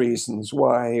 one of the reasons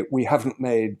why we haven't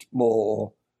made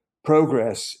more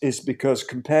progress, is because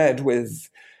compared with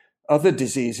other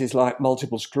diseases like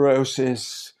multiple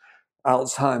sclerosis,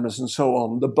 Alzheimer's, and so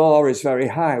on, the bar is very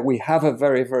high. We have a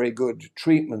very, very good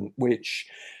treatment, which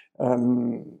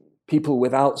people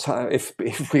with Alzheimer's,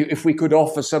 if we could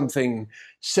offer something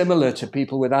similar to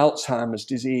people with Alzheimer's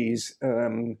disease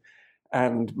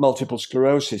and multiple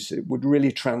sclerosis, it would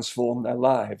really transform their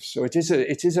lives. So it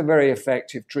is a very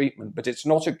effective treatment, but it's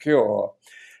not a cure,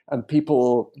 and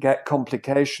people get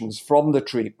complications from the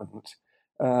treatment,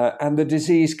 and the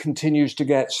disease continues to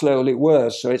get slowly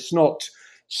worse. So it's not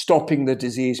stopping the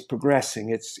disease progressing;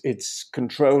 it's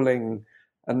controlling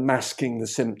and masking the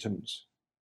symptoms.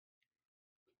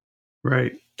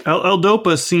 Right.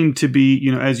 L-Dopa seemed to be,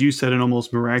 you know, as you said, an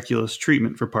almost miraculous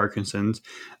treatment for Parkinson's,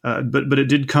 but it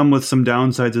did come with some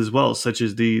downsides as well, such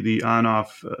as the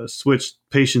on-off switch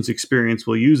patients experience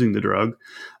while using the drug.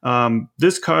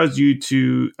 This caused you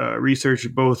to research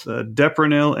both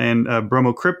Deprenyl and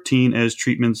bromocriptine as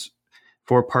treatments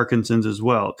for Parkinson's as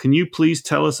well. Can you please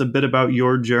tell us a bit about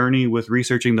your journey with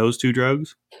researching those two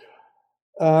drugs?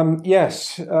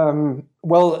 Yes.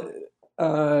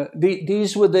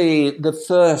 These were the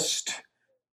first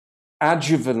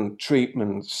adjuvant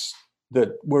treatments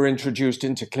that were introduced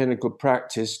into clinical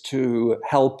practice to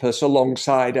help us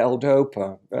alongside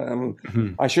L-Dopa.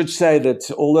 I should say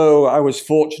that although I was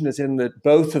fortunate in that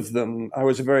both of them, I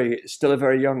was still a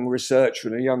very young researcher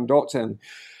and a young doctor, and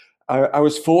I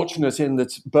was fortunate in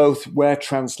that both were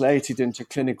translated into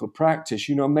clinical practice.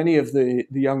 You know, many of the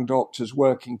young doctors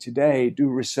working today do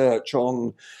research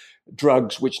on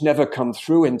drugs which never come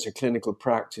through into clinical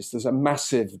practice. There's a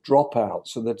massive dropout,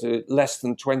 so that less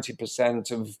than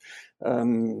 20% of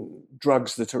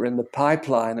drugs that are in the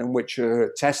pipeline and which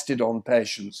are tested on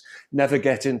patients never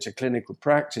get into clinical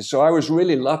practice. So I was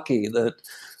really lucky that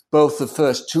both the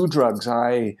first two drugs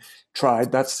I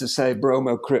tried, that's to say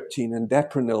bromocriptine and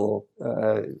Deprenyl,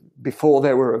 before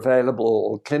they were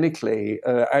available clinically,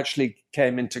 actually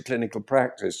came into clinical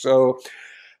practice. So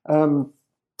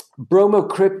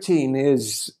bromocriptine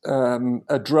is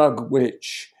a drug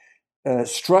which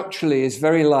structurally is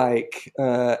very like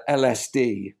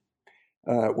LSD,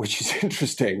 which is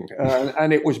interesting.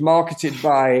 And it was marketed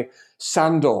by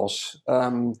Sandoz.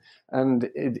 And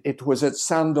it was at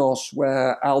Sandoz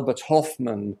where Albert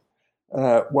Hofmann,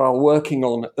 while working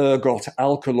on ergot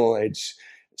alkaloids,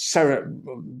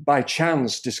 by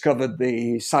chance discovered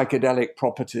the psychedelic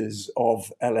properties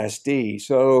of LSD.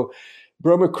 So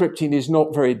bromocriptine is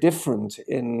not very different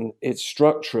in its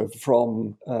structure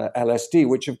from LSD,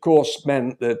 which of course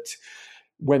meant that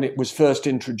when it was first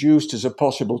introduced as a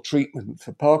possible treatment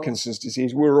for Parkinson's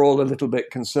disease, we were all a little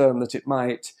bit concerned that it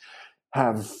might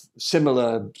have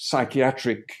similar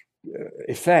psychiatric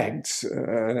effects.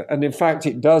 And in fact,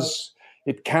 it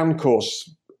can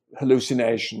cause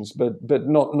hallucinations, but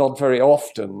not very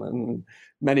often. And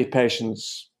many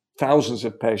patients, thousands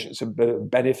of patients, have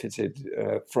benefited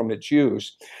from its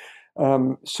use.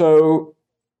 So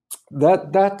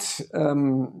that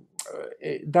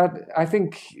I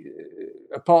think,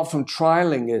 apart from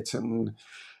trialing it and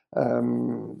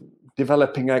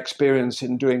developing experience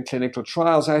in doing clinical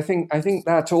trials, I think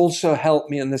that also helped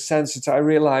me in the sense that I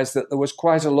realized that there was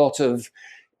quite a lot of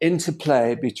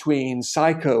interplay between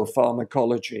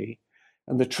psychopharmacology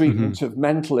and the treatment of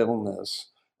mental illness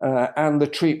and the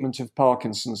treatment of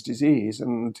Parkinson's disease.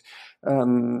 And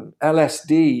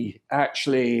LSD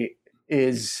actually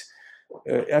is,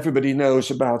 everybody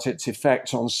knows about its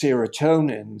effect on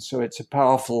serotonin. So it's a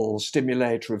powerful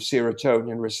stimulator of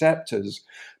serotonin receptors,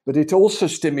 but it also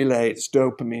stimulates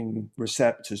dopamine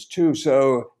receptors too.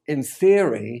 So in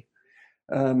theory,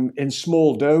 in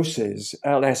small doses,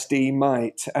 LSD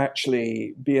might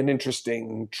actually be an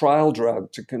interesting trial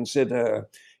drug to consider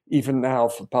even now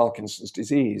for Parkinson's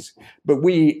disease. But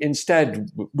we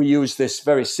use this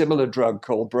very similar drug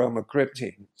called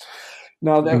bromocriptine.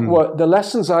 Now, the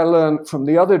lessons I learned from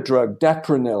the other drug,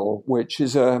 Deprenyl, which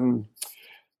is a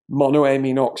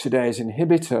monoamine oxidase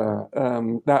inhibitor,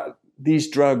 that these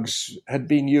drugs had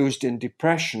been used in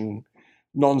depression,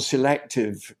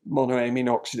 non-selective monoamine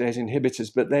oxidase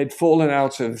inhibitors, but they'd fallen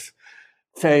out of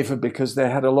favor because they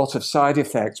had a lot of side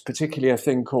effects, particularly a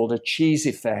thing called a cheese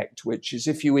effect, which is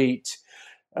if you eat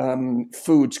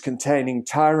foods containing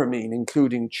tyramine,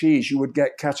 including cheese, you would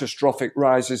get catastrophic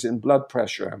rises in blood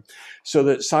pressure. So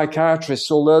that psychiatrists,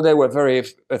 although they were very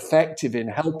effective in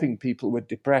helping people with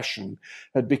depression,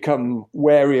 had become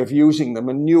wary of using them,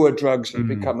 and newer drugs had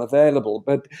become available.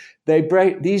 But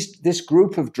this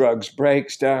group of drugs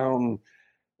breaks down,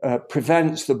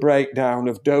 prevents the breakdown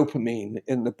of dopamine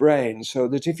in the brain, so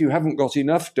that if you haven't got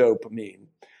enough dopamine,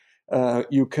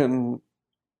 you can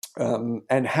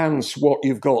enhance what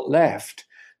you've got left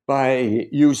by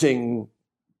using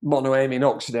monoamine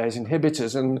oxidase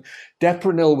inhibitors. And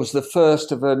Deprenyl was the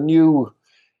first of a new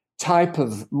type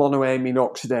of monoamine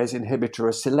oxidase inhibitor,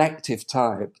 a selective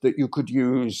type that you could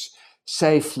use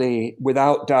safely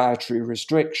without dietary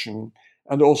restriction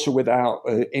and also without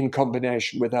in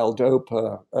combination with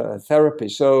L-DOPA therapy.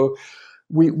 So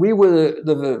we were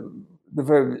the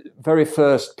very, very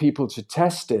first people to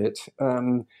test it.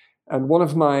 And one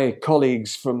of my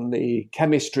colleagues from the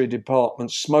chemistry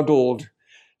department smuggled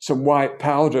some white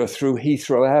powder through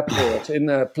Heathrow Airport in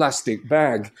a plastic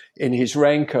bag in his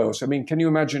raincoat. I mean, can you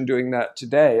imagine doing that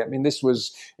today? I mean, this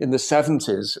was in the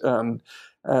 70s.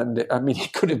 And I mean, he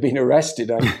could have been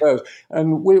arrested, I suppose.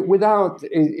 And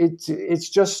it's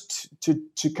just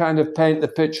to kind of paint the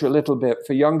picture a little bit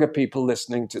for younger people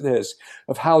listening to this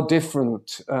of how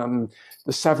different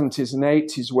the 70s and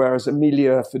 80s were as a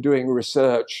milieu for doing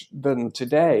research than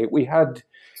today. We had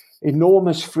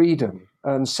enormous freedom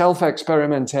and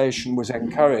self-experimentation was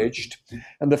encouraged.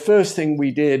 And the first thing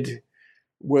we did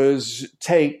was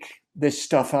take this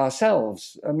stuff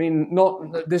ourselves. I mean,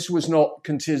 this was not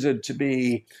considered to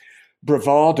be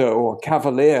bravado or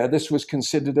cavalier. This was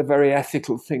considered a very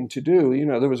ethical thing to do. You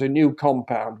know, there was a new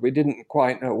compound. We didn't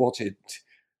quite know what it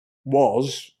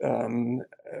was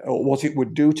or what it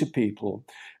would do to people.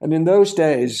 And in those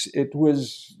days, it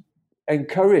was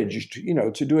encouraged, you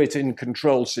know, to do it in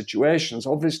controlled situations,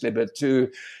 obviously, but to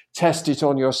test it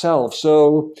on yourself.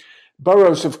 So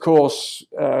Burroughs, of course,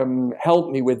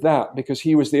 helped me with that because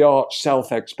he was the arch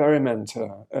self-experimenter.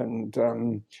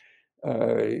 And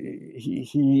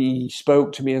he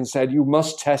spoke to me and said, you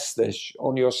must test this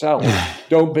on yourself.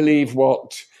 Don't believe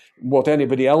what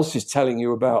anybody else is telling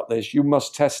you about this. You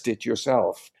must test it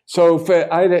yourself. So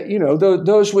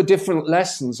those were different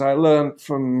lessons I learned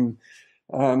from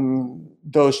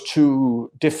those two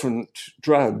different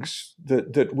drugs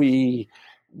that we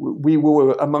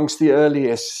were amongst the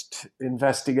earliest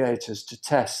investigators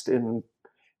to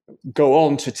go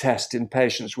on to test in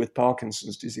patients with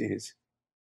Parkinson's disease.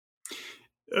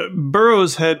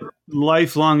 Burroughs had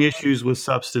lifelong issues with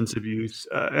substance abuse.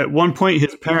 At one point,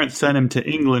 his parents sent him to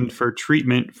England for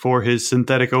treatment for his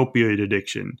synthetic opioid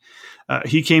addiction.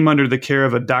 He came under the care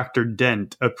of a Dr.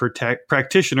 Dent, a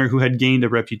practitioner who had gained a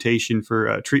reputation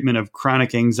for treatment of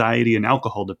chronic anxiety and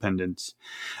alcohol dependence.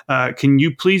 Can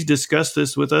you please discuss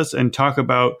this with us and talk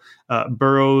about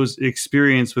Burroughs'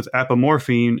 experience with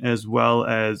apomorphine, as well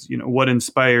as what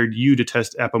inspired you to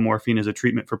test apomorphine as a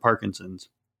treatment for Parkinson's?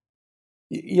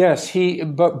 Yes,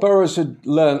 but Burroughs had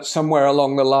learnt somewhere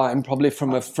along the line, probably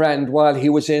from a friend, while he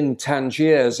was in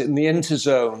Tangiers in the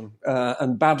Interzone,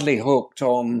 and badly hooked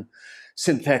on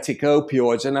synthetic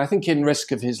opioids. And I think in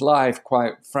risk of his life,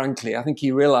 quite frankly, I think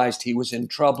he realized he was in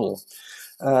trouble.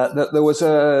 That there was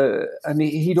and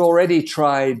he'd already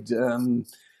tried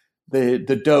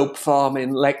the dope farm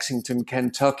in Lexington,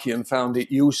 Kentucky, and found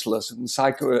it useless.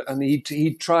 And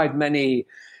he'd tried many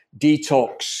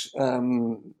detox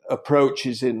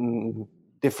approaches in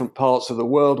different parts of the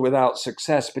world without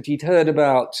success. But he'd heard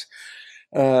about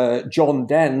John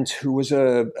Dent, who was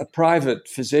a private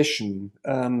physician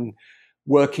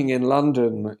working in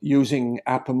London using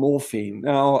apomorphine.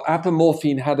 Now,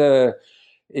 apomorphine had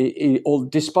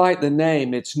despite the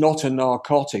name, it's not a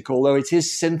narcotic, although it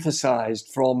is synthesized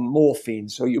from morphine.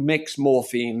 So you mix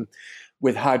morphine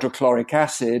with hydrochloric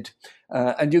acid,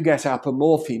 and you get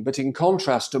apomorphine. But in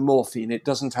contrast to morphine, it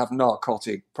doesn't have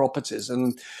narcotic properties.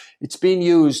 And it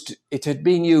had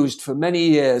been used for many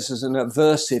years as an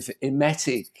aversive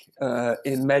emetic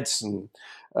in medicine,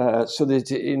 so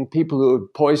that in people who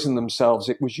had poisoned themselves,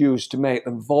 it was used to make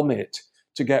them vomit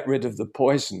to get rid of the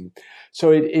poison.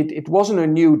 So it wasn't a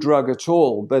new drug at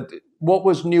all. But what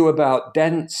was new about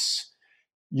Dent's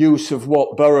use of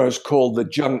what Burroughs called the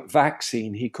junk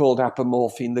vaccine, he called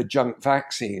apomorphine the junk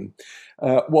vaccine,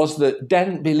 was that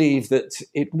Dent believed that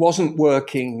it wasn't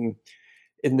working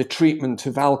in the treatment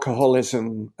of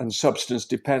alcoholism and substance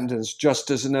dependence just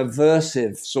as an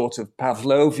aversive sort of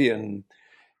Pavlovian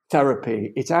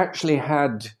therapy. It actually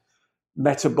had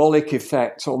metabolic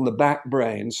effects on the back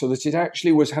brain, so that it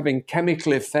actually was having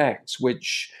chemical effects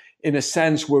which, in a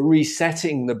sense, were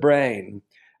resetting the brain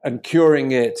and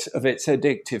curing it of its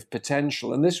addictive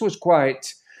potential. And this was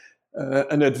quite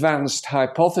an advanced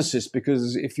hypothesis,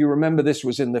 because if you remember, this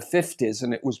was in the 50s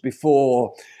and it was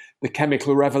before the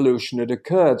chemical revolution had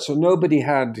occurred. So nobody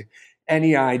had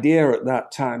any idea at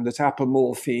that time that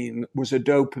apomorphine was a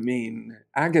dopamine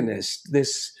agonist.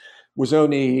 This was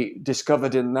only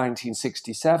discovered in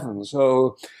 1967.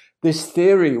 So this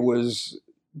theory was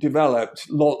developed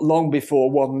long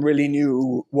before one really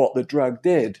knew what the drug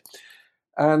did.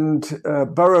 And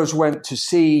Burroughs went to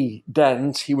see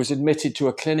Dent. He was admitted to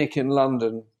a clinic in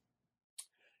London,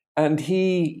 and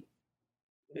he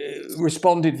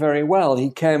responded very well.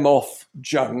 He came off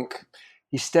junk.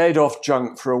 He stayed off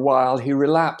junk for a while. He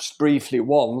relapsed briefly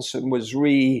once and was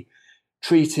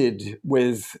re-treated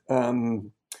with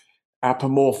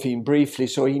apomorphine briefly,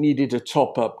 so he needed a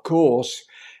top-up course.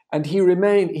 And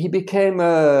he became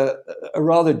a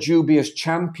rather dubious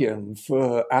champion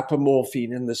for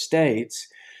apomorphine in the States,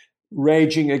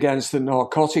 raging against the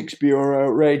Narcotics Bureau,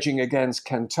 raging against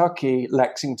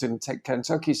Lexington,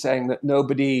 Kentucky, saying that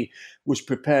nobody was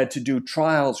prepared to do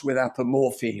trials with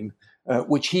apomorphine,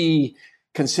 which he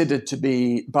considered to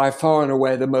be by far and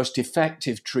away the most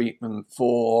effective treatment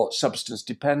for substance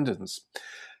dependence.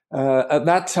 At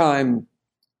that time,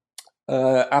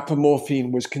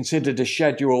 apomorphine was considered a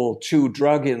Schedule II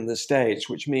drug in the States,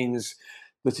 which means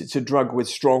that it's a drug with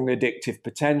strong addictive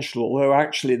potential, although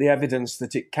actually the evidence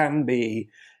that it can be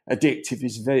addictive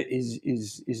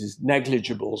is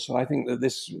negligible. So I think that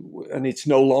and it's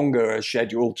no longer a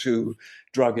Schedule II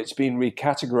drug, it's been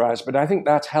recategorized, but I think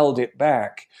that held it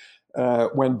back.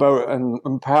 When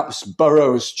and perhaps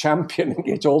Burroughs championing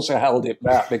it also held it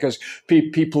back, because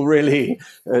people really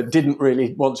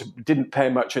didn't pay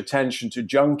much attention to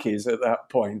junkies at that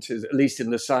point, at least in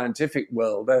the scientific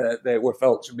world. They were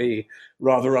felt to be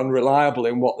rather unreliable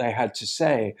in what they had to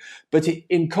say. But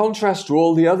in contrast to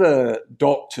all the other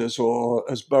doctors, or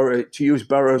to use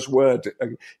Burroughs' word,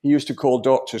 he used to call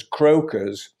doctors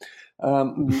croakers.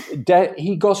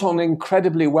 He got on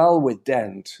incredibly well with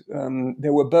Dent.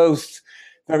 They were both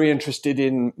very interested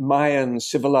in Mayan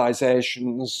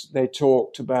civilizations. They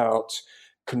talked about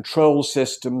control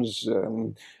systems.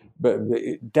 but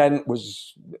Dent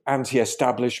was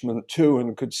anti-establishment too,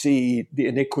 and could see the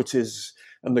iniquities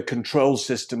and the control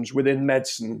systems within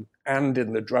medicine and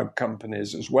in the drug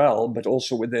companies as well, but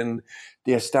also within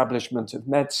the establishment of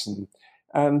medicine.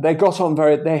 And they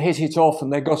hit it off,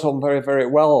 and they got on very, very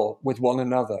well with one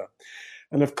another.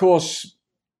 And of course,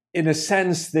 in a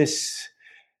sense, this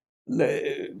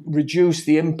reduced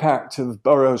the impact of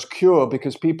Burroughs' cure,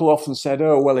 because people often said,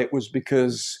 oh, well, it was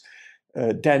because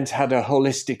Dent had a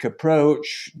holistic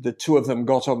approach. The two of them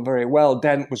got on very well.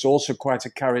 Dent was also quite a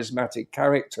charismatic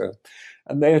character.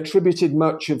 And they attributed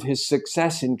much of his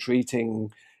success in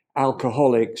treating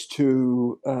alcoholics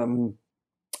to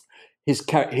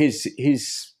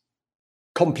his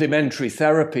complementary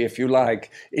therapy, if you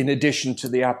like, in addition to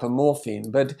the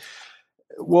apomorphine. But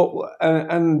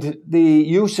and the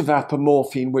use of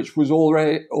apomorphine, which was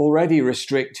already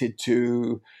restricted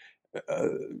to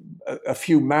a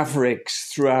few mavericks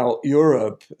throughout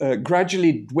Europe,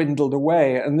 gradually dwindled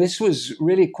away. And this was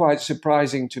really quite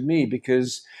surprising to me,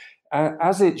 because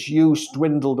as its use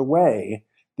dwindled away,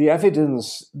 the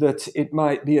evidence that it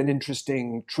might be an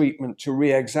interesting treatment to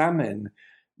re-examine,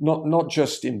 not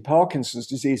just in Parkinson's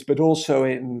disease, but also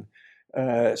in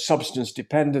substance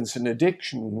dependence and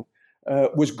addiction,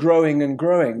 was growing and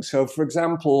growing. So, for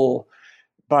example,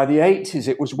 by the 80s,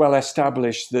 it was well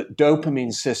established that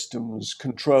dopamine systems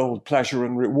controlled pleasure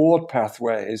and reward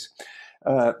pathways.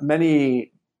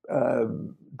 Many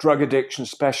drug addiction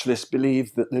specialists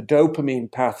believed that the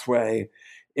dopamine pathway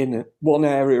in one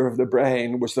area of the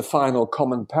brain was the final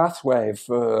common pathway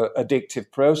for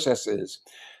addictive processes,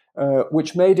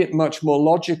 which made it much more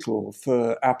logical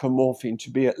for apomorphine to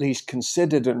be at least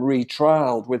considered and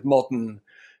retrialed with modern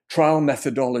trial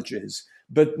methodologies.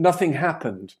 But nothing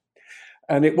happened.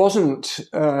 And it wasn't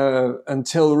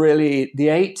until really the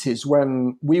 80s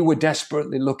when we were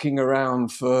desperately looking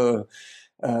around for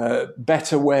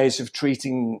better ways of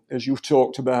treating, as you've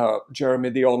talked about,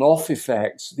 Jeremy, the on-off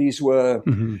effects. These were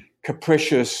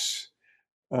capricious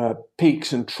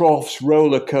peaks and troughs,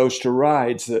 roller coaster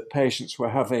rides that patients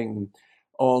were having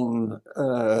on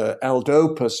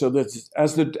L-Dopa, so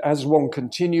that as one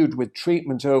continued with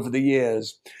treatment over the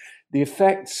years, the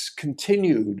effects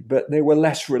continued, but they were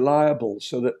less reliable,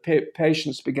 so that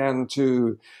patients began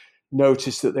to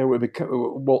notice that they were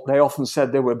what they often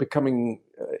said, they were becoming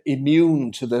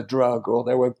immune to the drug, or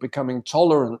they were becoming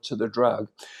tolerant to the drug.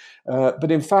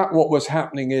 But in fact, what was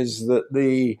happening is that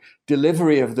the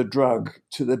delivery of the drug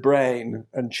to the brain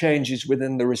and changes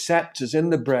within the receptors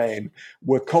in the brain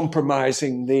were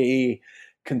compromising the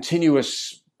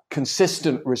continuous,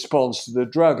 consistent response to the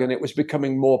drug, and it was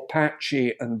becoming more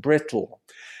patchy and brittle.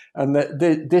 And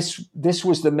this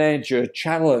was the major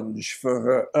challenge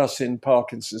for us in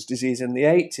Parkinson's disease in the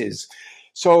 80s.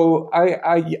 So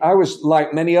I was,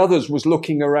 like many others, was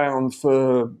looking around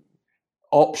for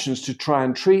options to try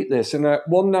and treat this. And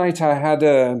one night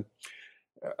I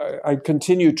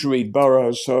continued to read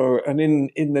Burroughs. And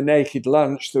in The Naked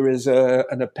Lunch, there is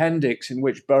an appendix in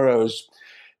which Burroughs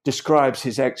describes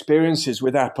his experiences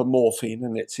with apomorphine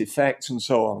and its effects and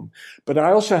so on. But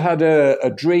I also had a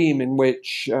dream in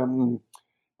which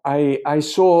I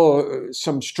saw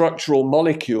some structural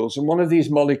molecules, and one of these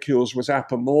molecules was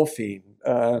apomorphine.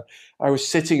 I was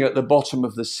sitting at the bottom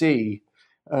of the sea,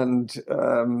 and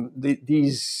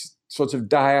these sort of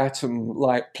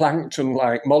diatom-like,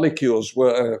 plankton-like molecules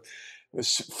were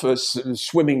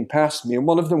swimming past me, and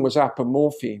one of them was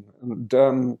apomorphine.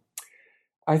 And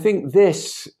I think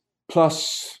this,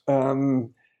 plus a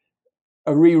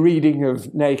rereading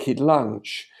of Naked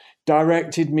Lunch,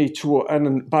 directed me to,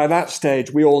 and by that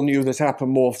stage we all knew that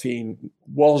apomorphine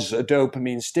was a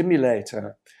dopamine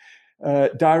stimulator,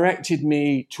 directed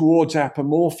me towards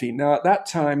apomorphine. Now, at that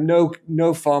time,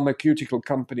 no pharmaceutical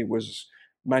company was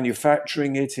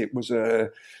manufacturing it. It was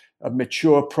a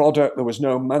mature product. There was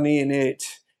no money in it.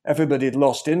 Everybody had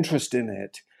lost interest in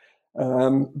it.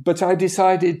 But I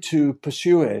decided to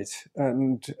pursue it,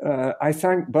 and I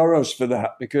thank Burroughs for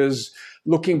that, because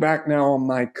looking back now on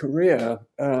my career,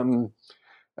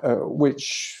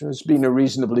 which has been a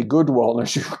reasonably good one,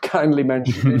 as you kindly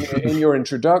mentioned in your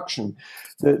introduction,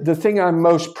 the thing I'm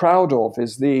most proud of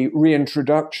is the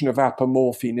reintroduction of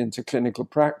apomorphine into clinical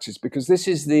practice, because this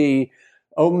is the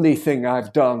only thing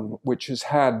I've done which has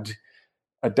had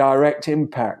a direct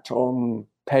impact on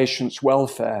patients'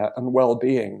 welfare and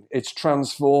well-being. It's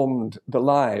transformed the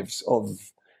lives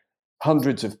of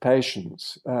hundreds of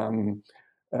patients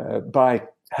by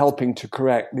helping to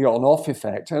correct the on-off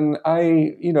effect. And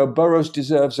Burroughs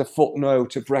deserves a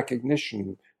footnote of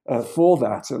recognition for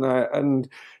that. And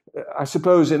I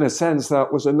suppose, in a sense,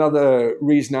 that was another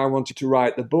reason I wanted to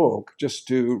write the book, just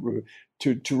to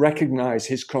to recognize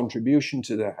his contribution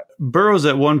to that. Burroughs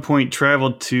at one point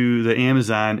traveled to the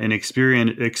Amazon and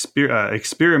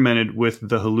experimented with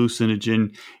the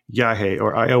hallucinogen yahe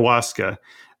or ayahuasca.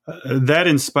 That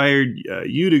inspired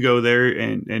you to go there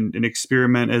and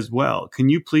experiment as well. Can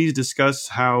you please discuss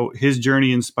how his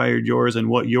journey inspired yours and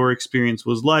what your experience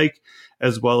was like,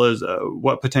 as well as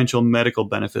what potential medical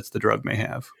benefits the drug may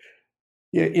have?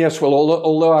 Yes, well,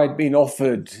 although I'd been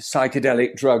offered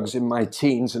psychedelic drugs in my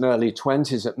teens and early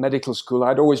 20s at medical school,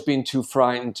 I'd always been too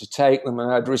frightened to take them,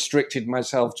 and I'd restricted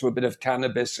myself to a bit of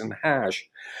cannabis and hash.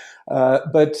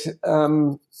 But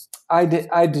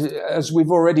as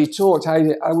we've already talked,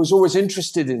 I was always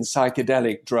interested in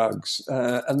psychedelic drugs,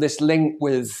 and this link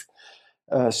with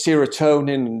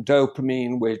serotonin and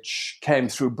dopamine, which came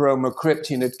through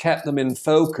bromocriptine, had kept them in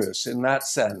focus in that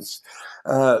sense.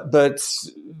 But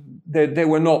they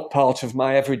were not part of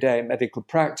my everyday medical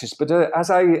practice. But as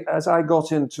I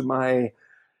got into my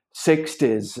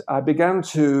 60s, I began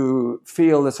to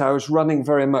feel that I was running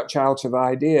very much out of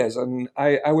ideas. And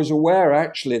I was aware,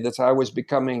 actually, that I was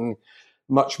becoming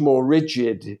much more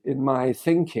rigid in my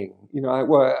thinking. You know,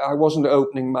 I wasn't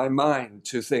opening my mind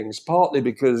to things, partly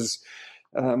because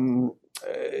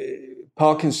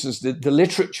Parkinson's, the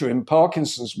literature in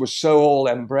Parkinson's was so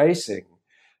all-embracing,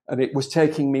 and it was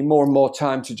taking me more and more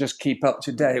time to just keep up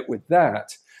to date with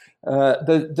that,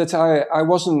 that I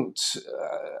wasn't,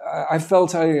 I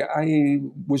felt I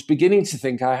was beginning to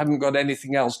think I hadn't got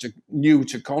anything else new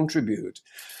to contribute.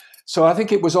 So I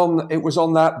think it was on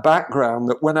that background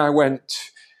that when I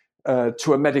went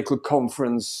to a medical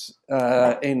conference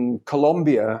in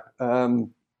Colombia,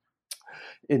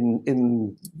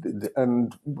 and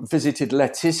visited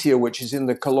Leticia, which is in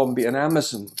the Colombian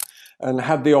Amazon, and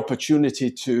had the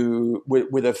opportunity to,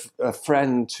 with a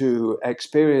friend, to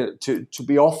experience, to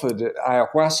be offered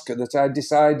ayahuasca, that I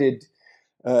decided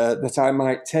that I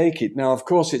might take it. Now, of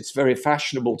course, it's very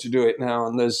fashionable to do it now,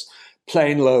 and there's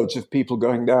plane loads of people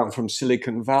going down from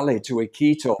Silicon Valley to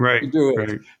Iquitos to do it.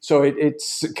 Right. So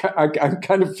I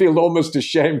kind of feel almost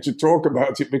ashamed to talk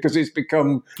about it because it's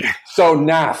become so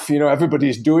naff. You know,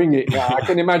 everybody's doing it now. I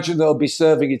can imagine they'll be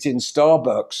serving it in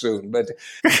Starbucks soon. But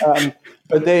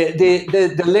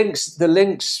the links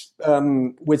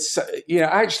with, you know,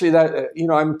 actually that, you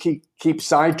know, I'm keep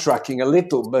sidetracking a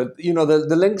little, but, you know,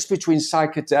 the links between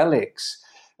psychedelics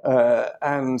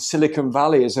and Silicon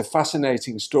Valley is a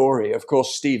fascinating story. Of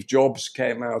course, Steve Jobs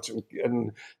came out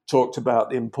and talked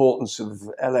about the importance of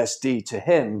LSD to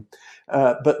him.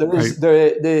 But there is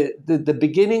the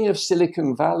beginning of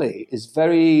Silicon Valley is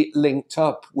very linked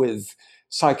up with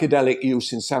psychedelic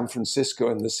use in San Francisco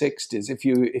in the 60s, if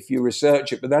you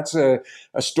research it. But that's a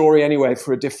story anyway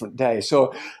for a different day.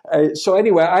 So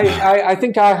anyway, I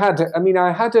think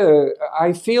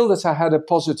I feel that I had a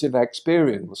positive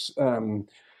experience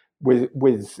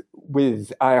with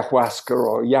ayahuasca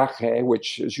or yahe,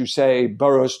 which, as you say,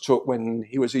 Burroughs took when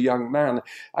he was a young man.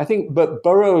 I think, but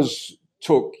Burroughs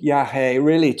took yahe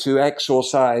really to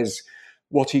exorcise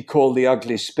what he called the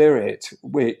ugly spirit,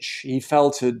 which he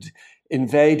felt had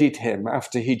invaded him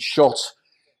after he'd shot,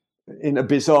 in a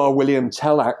bizarre William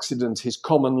Tell accident, his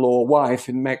common law wife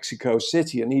in Mexico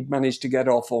City, and he'd managed to get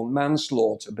off on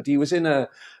manslaughter, but he was in a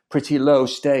pretty low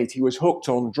state. He was hooked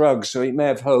on drugs, so he may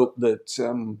have hoped that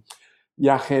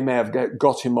yahe may have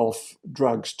got him off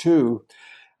drugs too.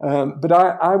 But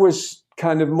I was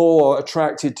kind of more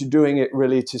attracted to doing it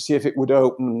really to see if it would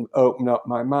open up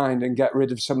my mind and get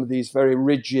rid of some of these very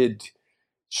rigid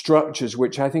structures,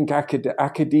 which I think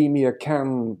academia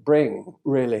can bring,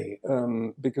 really,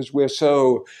 because we're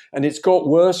so, and it's got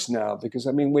worse now, because,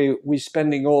 I mean, we're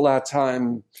spending all our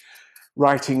time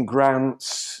writing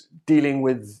grants, dealing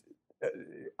with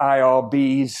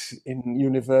IRBs in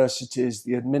universities,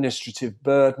 the administrative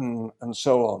burden, and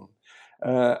so on.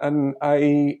 And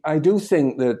I do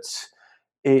think that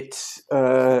it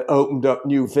opened up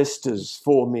new vistas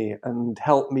for me and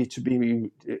helped me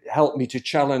to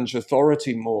challenge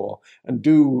authority more and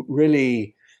do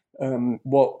really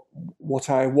what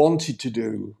I wanted to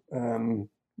do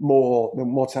more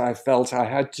than what I felt I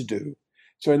had to do.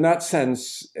 So in that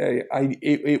sense,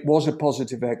 it was a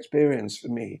positive experience for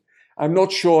me. I'm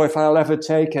not sure if I'll ever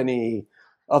take any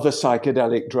other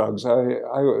psychedelic drugs.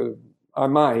 I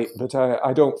might, but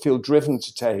I don't feel driven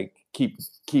to keep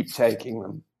taking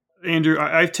them. Andrew,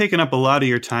 I've taken up a lot of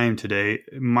your time today.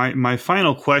 My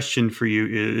final question for you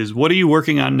is, what are you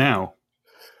working on now?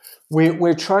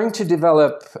 We're trying to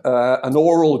develop an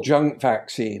oral junk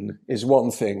vaccine is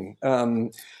one thing.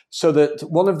 So that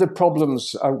one of the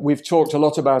problems, we've talked a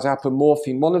lot about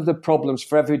apomorphine, one of the problems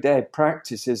for everyday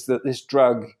practice is that this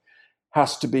drug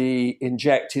has to be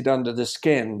injected under the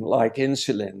skin like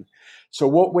insulin. So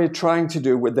what we're trying to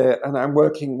do with it, and I'm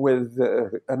working with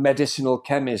a medicinal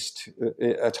chemist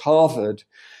at Harvard,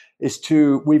 is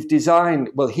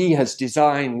he has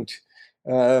designed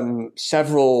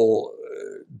several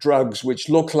drugs which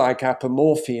look like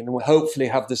apomorphine and will hopefully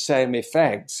have the same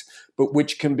effects, but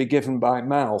which can be given by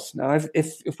mouth. Now,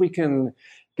 if we can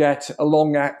get a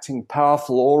long-acting,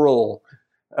 powerful oral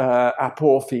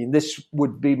apomorphine, this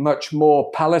would be much more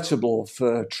palatable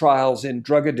for trials in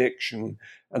drug addiction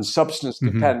and substance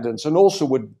dependence, and also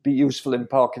would be useful in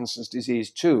Parkinson's disease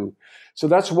too. So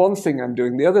that's one thing I'm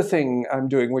doing. The other thing I'm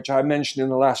doing, which I mentioned in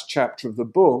the last chapter of the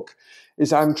book,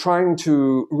 is I'm trying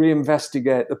to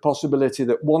reinvestigate the possibility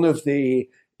that one of the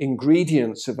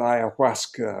ingredients of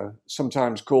ayahuasca,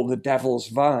 sometimes called the devil's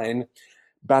vine,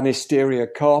 Banisterium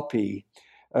carpi,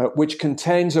 which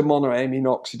contains a monoamine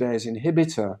oxidase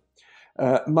inhibitor,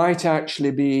 might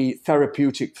actually be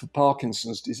therapeutic for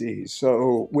Parkinson's disease.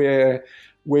 So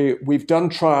we've done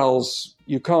trials.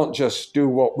 You can't just do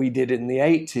what we did in the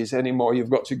 80s anymore. You've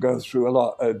got to go through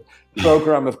a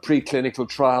program of preclinical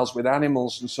trials with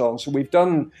animals and so on. So we've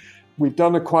done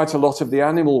quite a lot of the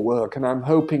animal work, and I'm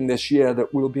hoping this year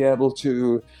that we'll be able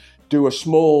to do a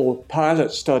small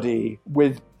pilot study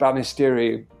with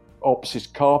Banisterium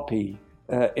carpi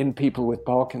in people with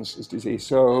Parkinson's disease.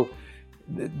 So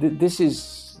this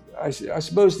is, I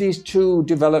suppose these two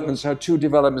developments are two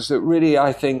developments that really,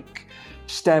 I think,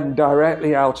 stem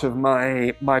directly out of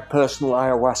my personal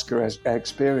ayahuasca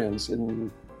experience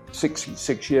in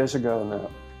six years ago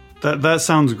now. That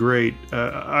sounds great.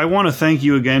 I want to thank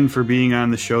you again for being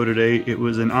on the show today. It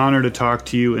was an honor to talk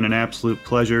to you and an absolute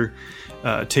pleasure.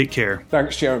 Take care.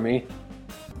 Thanks, Jeremy.